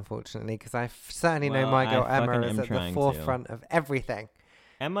with her, unfortunately, because I certainly know my girl Emma is at the forefront of everything.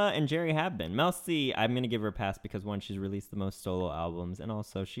 Emma and Jerry have been. Mel C, I'm going to give her a pass because one, she's released the most solo albums, and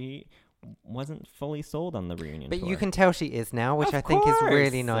also she wasn't fully sold on the reunion tour. But you can tell she is now, which I think is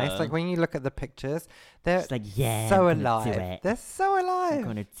really nice. Like when you look at the pictures, they're like, yeah, so alive. They're so alive. I'm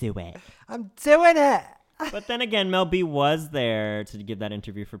gonna do it. I'm doing it. But then again, Mel B was there to give that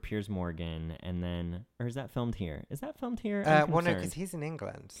interview for Piers Morgan, and then, or is that filmed here? Is that filmed here? Well, no, because he's in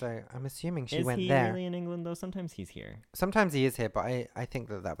England, so I'm assuming she went there. Is he really in England though? Sometimes he's here. Sometimes he is here, but I think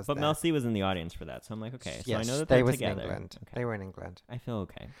that was. But there. Mel C was in the audience for that, so I'm like, okay, so yes, I know that they they're was together. In England. Okay. They were in England. I feel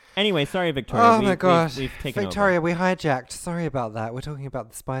okay. Anyway, sorry, Victoria. Oh my gosh, we've taken Victoria, over. we hijacked. Sorry about that. We're talking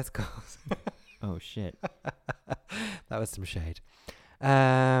about the Spice Girls. Oh shit. That was some shade.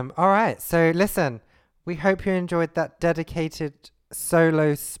 All right, so listen. We hope you enjoyed that dedicated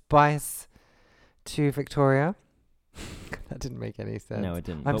solo Spice to Victoria. That didn't make any sense. No, it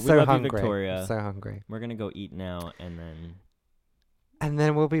didn't. I'm but so we love hungry. You, Victoria. I'm so hungry. We're gonna go eat now, and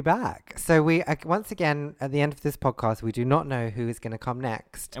then we'll be back. So we once again at the end of this podcast, we do not know who is going to come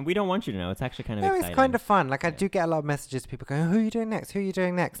next, and we don't want you to know. It's actually kind of exciting. It's kind of fun. Like I do get a lot of messages, people going, "Who are you doing next? Who are you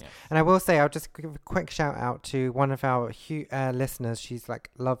doing next?" Yes. And I will say, I'll just give a quick shout out to one of our listeners. She's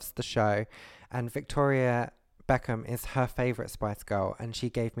like loves the show. And Victoria Beckham is her favorite Spice Girl, and she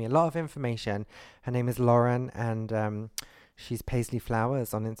gave me a lot of information. Her name is Lauren, and she's Paisley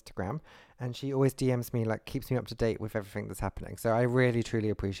Flowers on Instagram, and she always DMs me, like keeps me up to date with everything that's happening. So I really, truly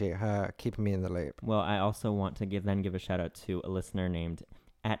appreciate her keeping me in the loop. Well, I also want to give a shout out to a listener named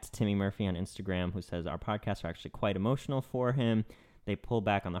 @TimmyMurphy on Instagram who says our podcasts are actually quite emotional for him. They pull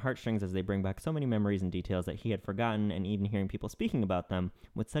back on the heartstrings as they bring back so many memories and details that he had forgotten, and even hearing people speaking about them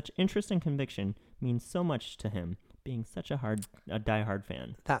with such interest and conviction means so much to him, being such a diehard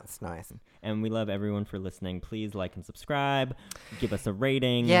fan. That's nice. And we love everyone for listening. Please like and subscribe. Give us a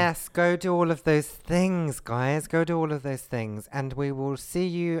rating. Yes, go do all of those things, guys. Go do all of those things. And we will see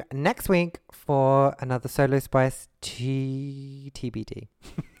you next week for another Solo Spice TBD.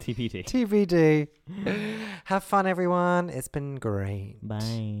 TBD. TBD. Have fun, everyone. It's been great.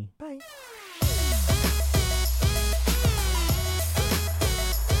 Bye. Bye.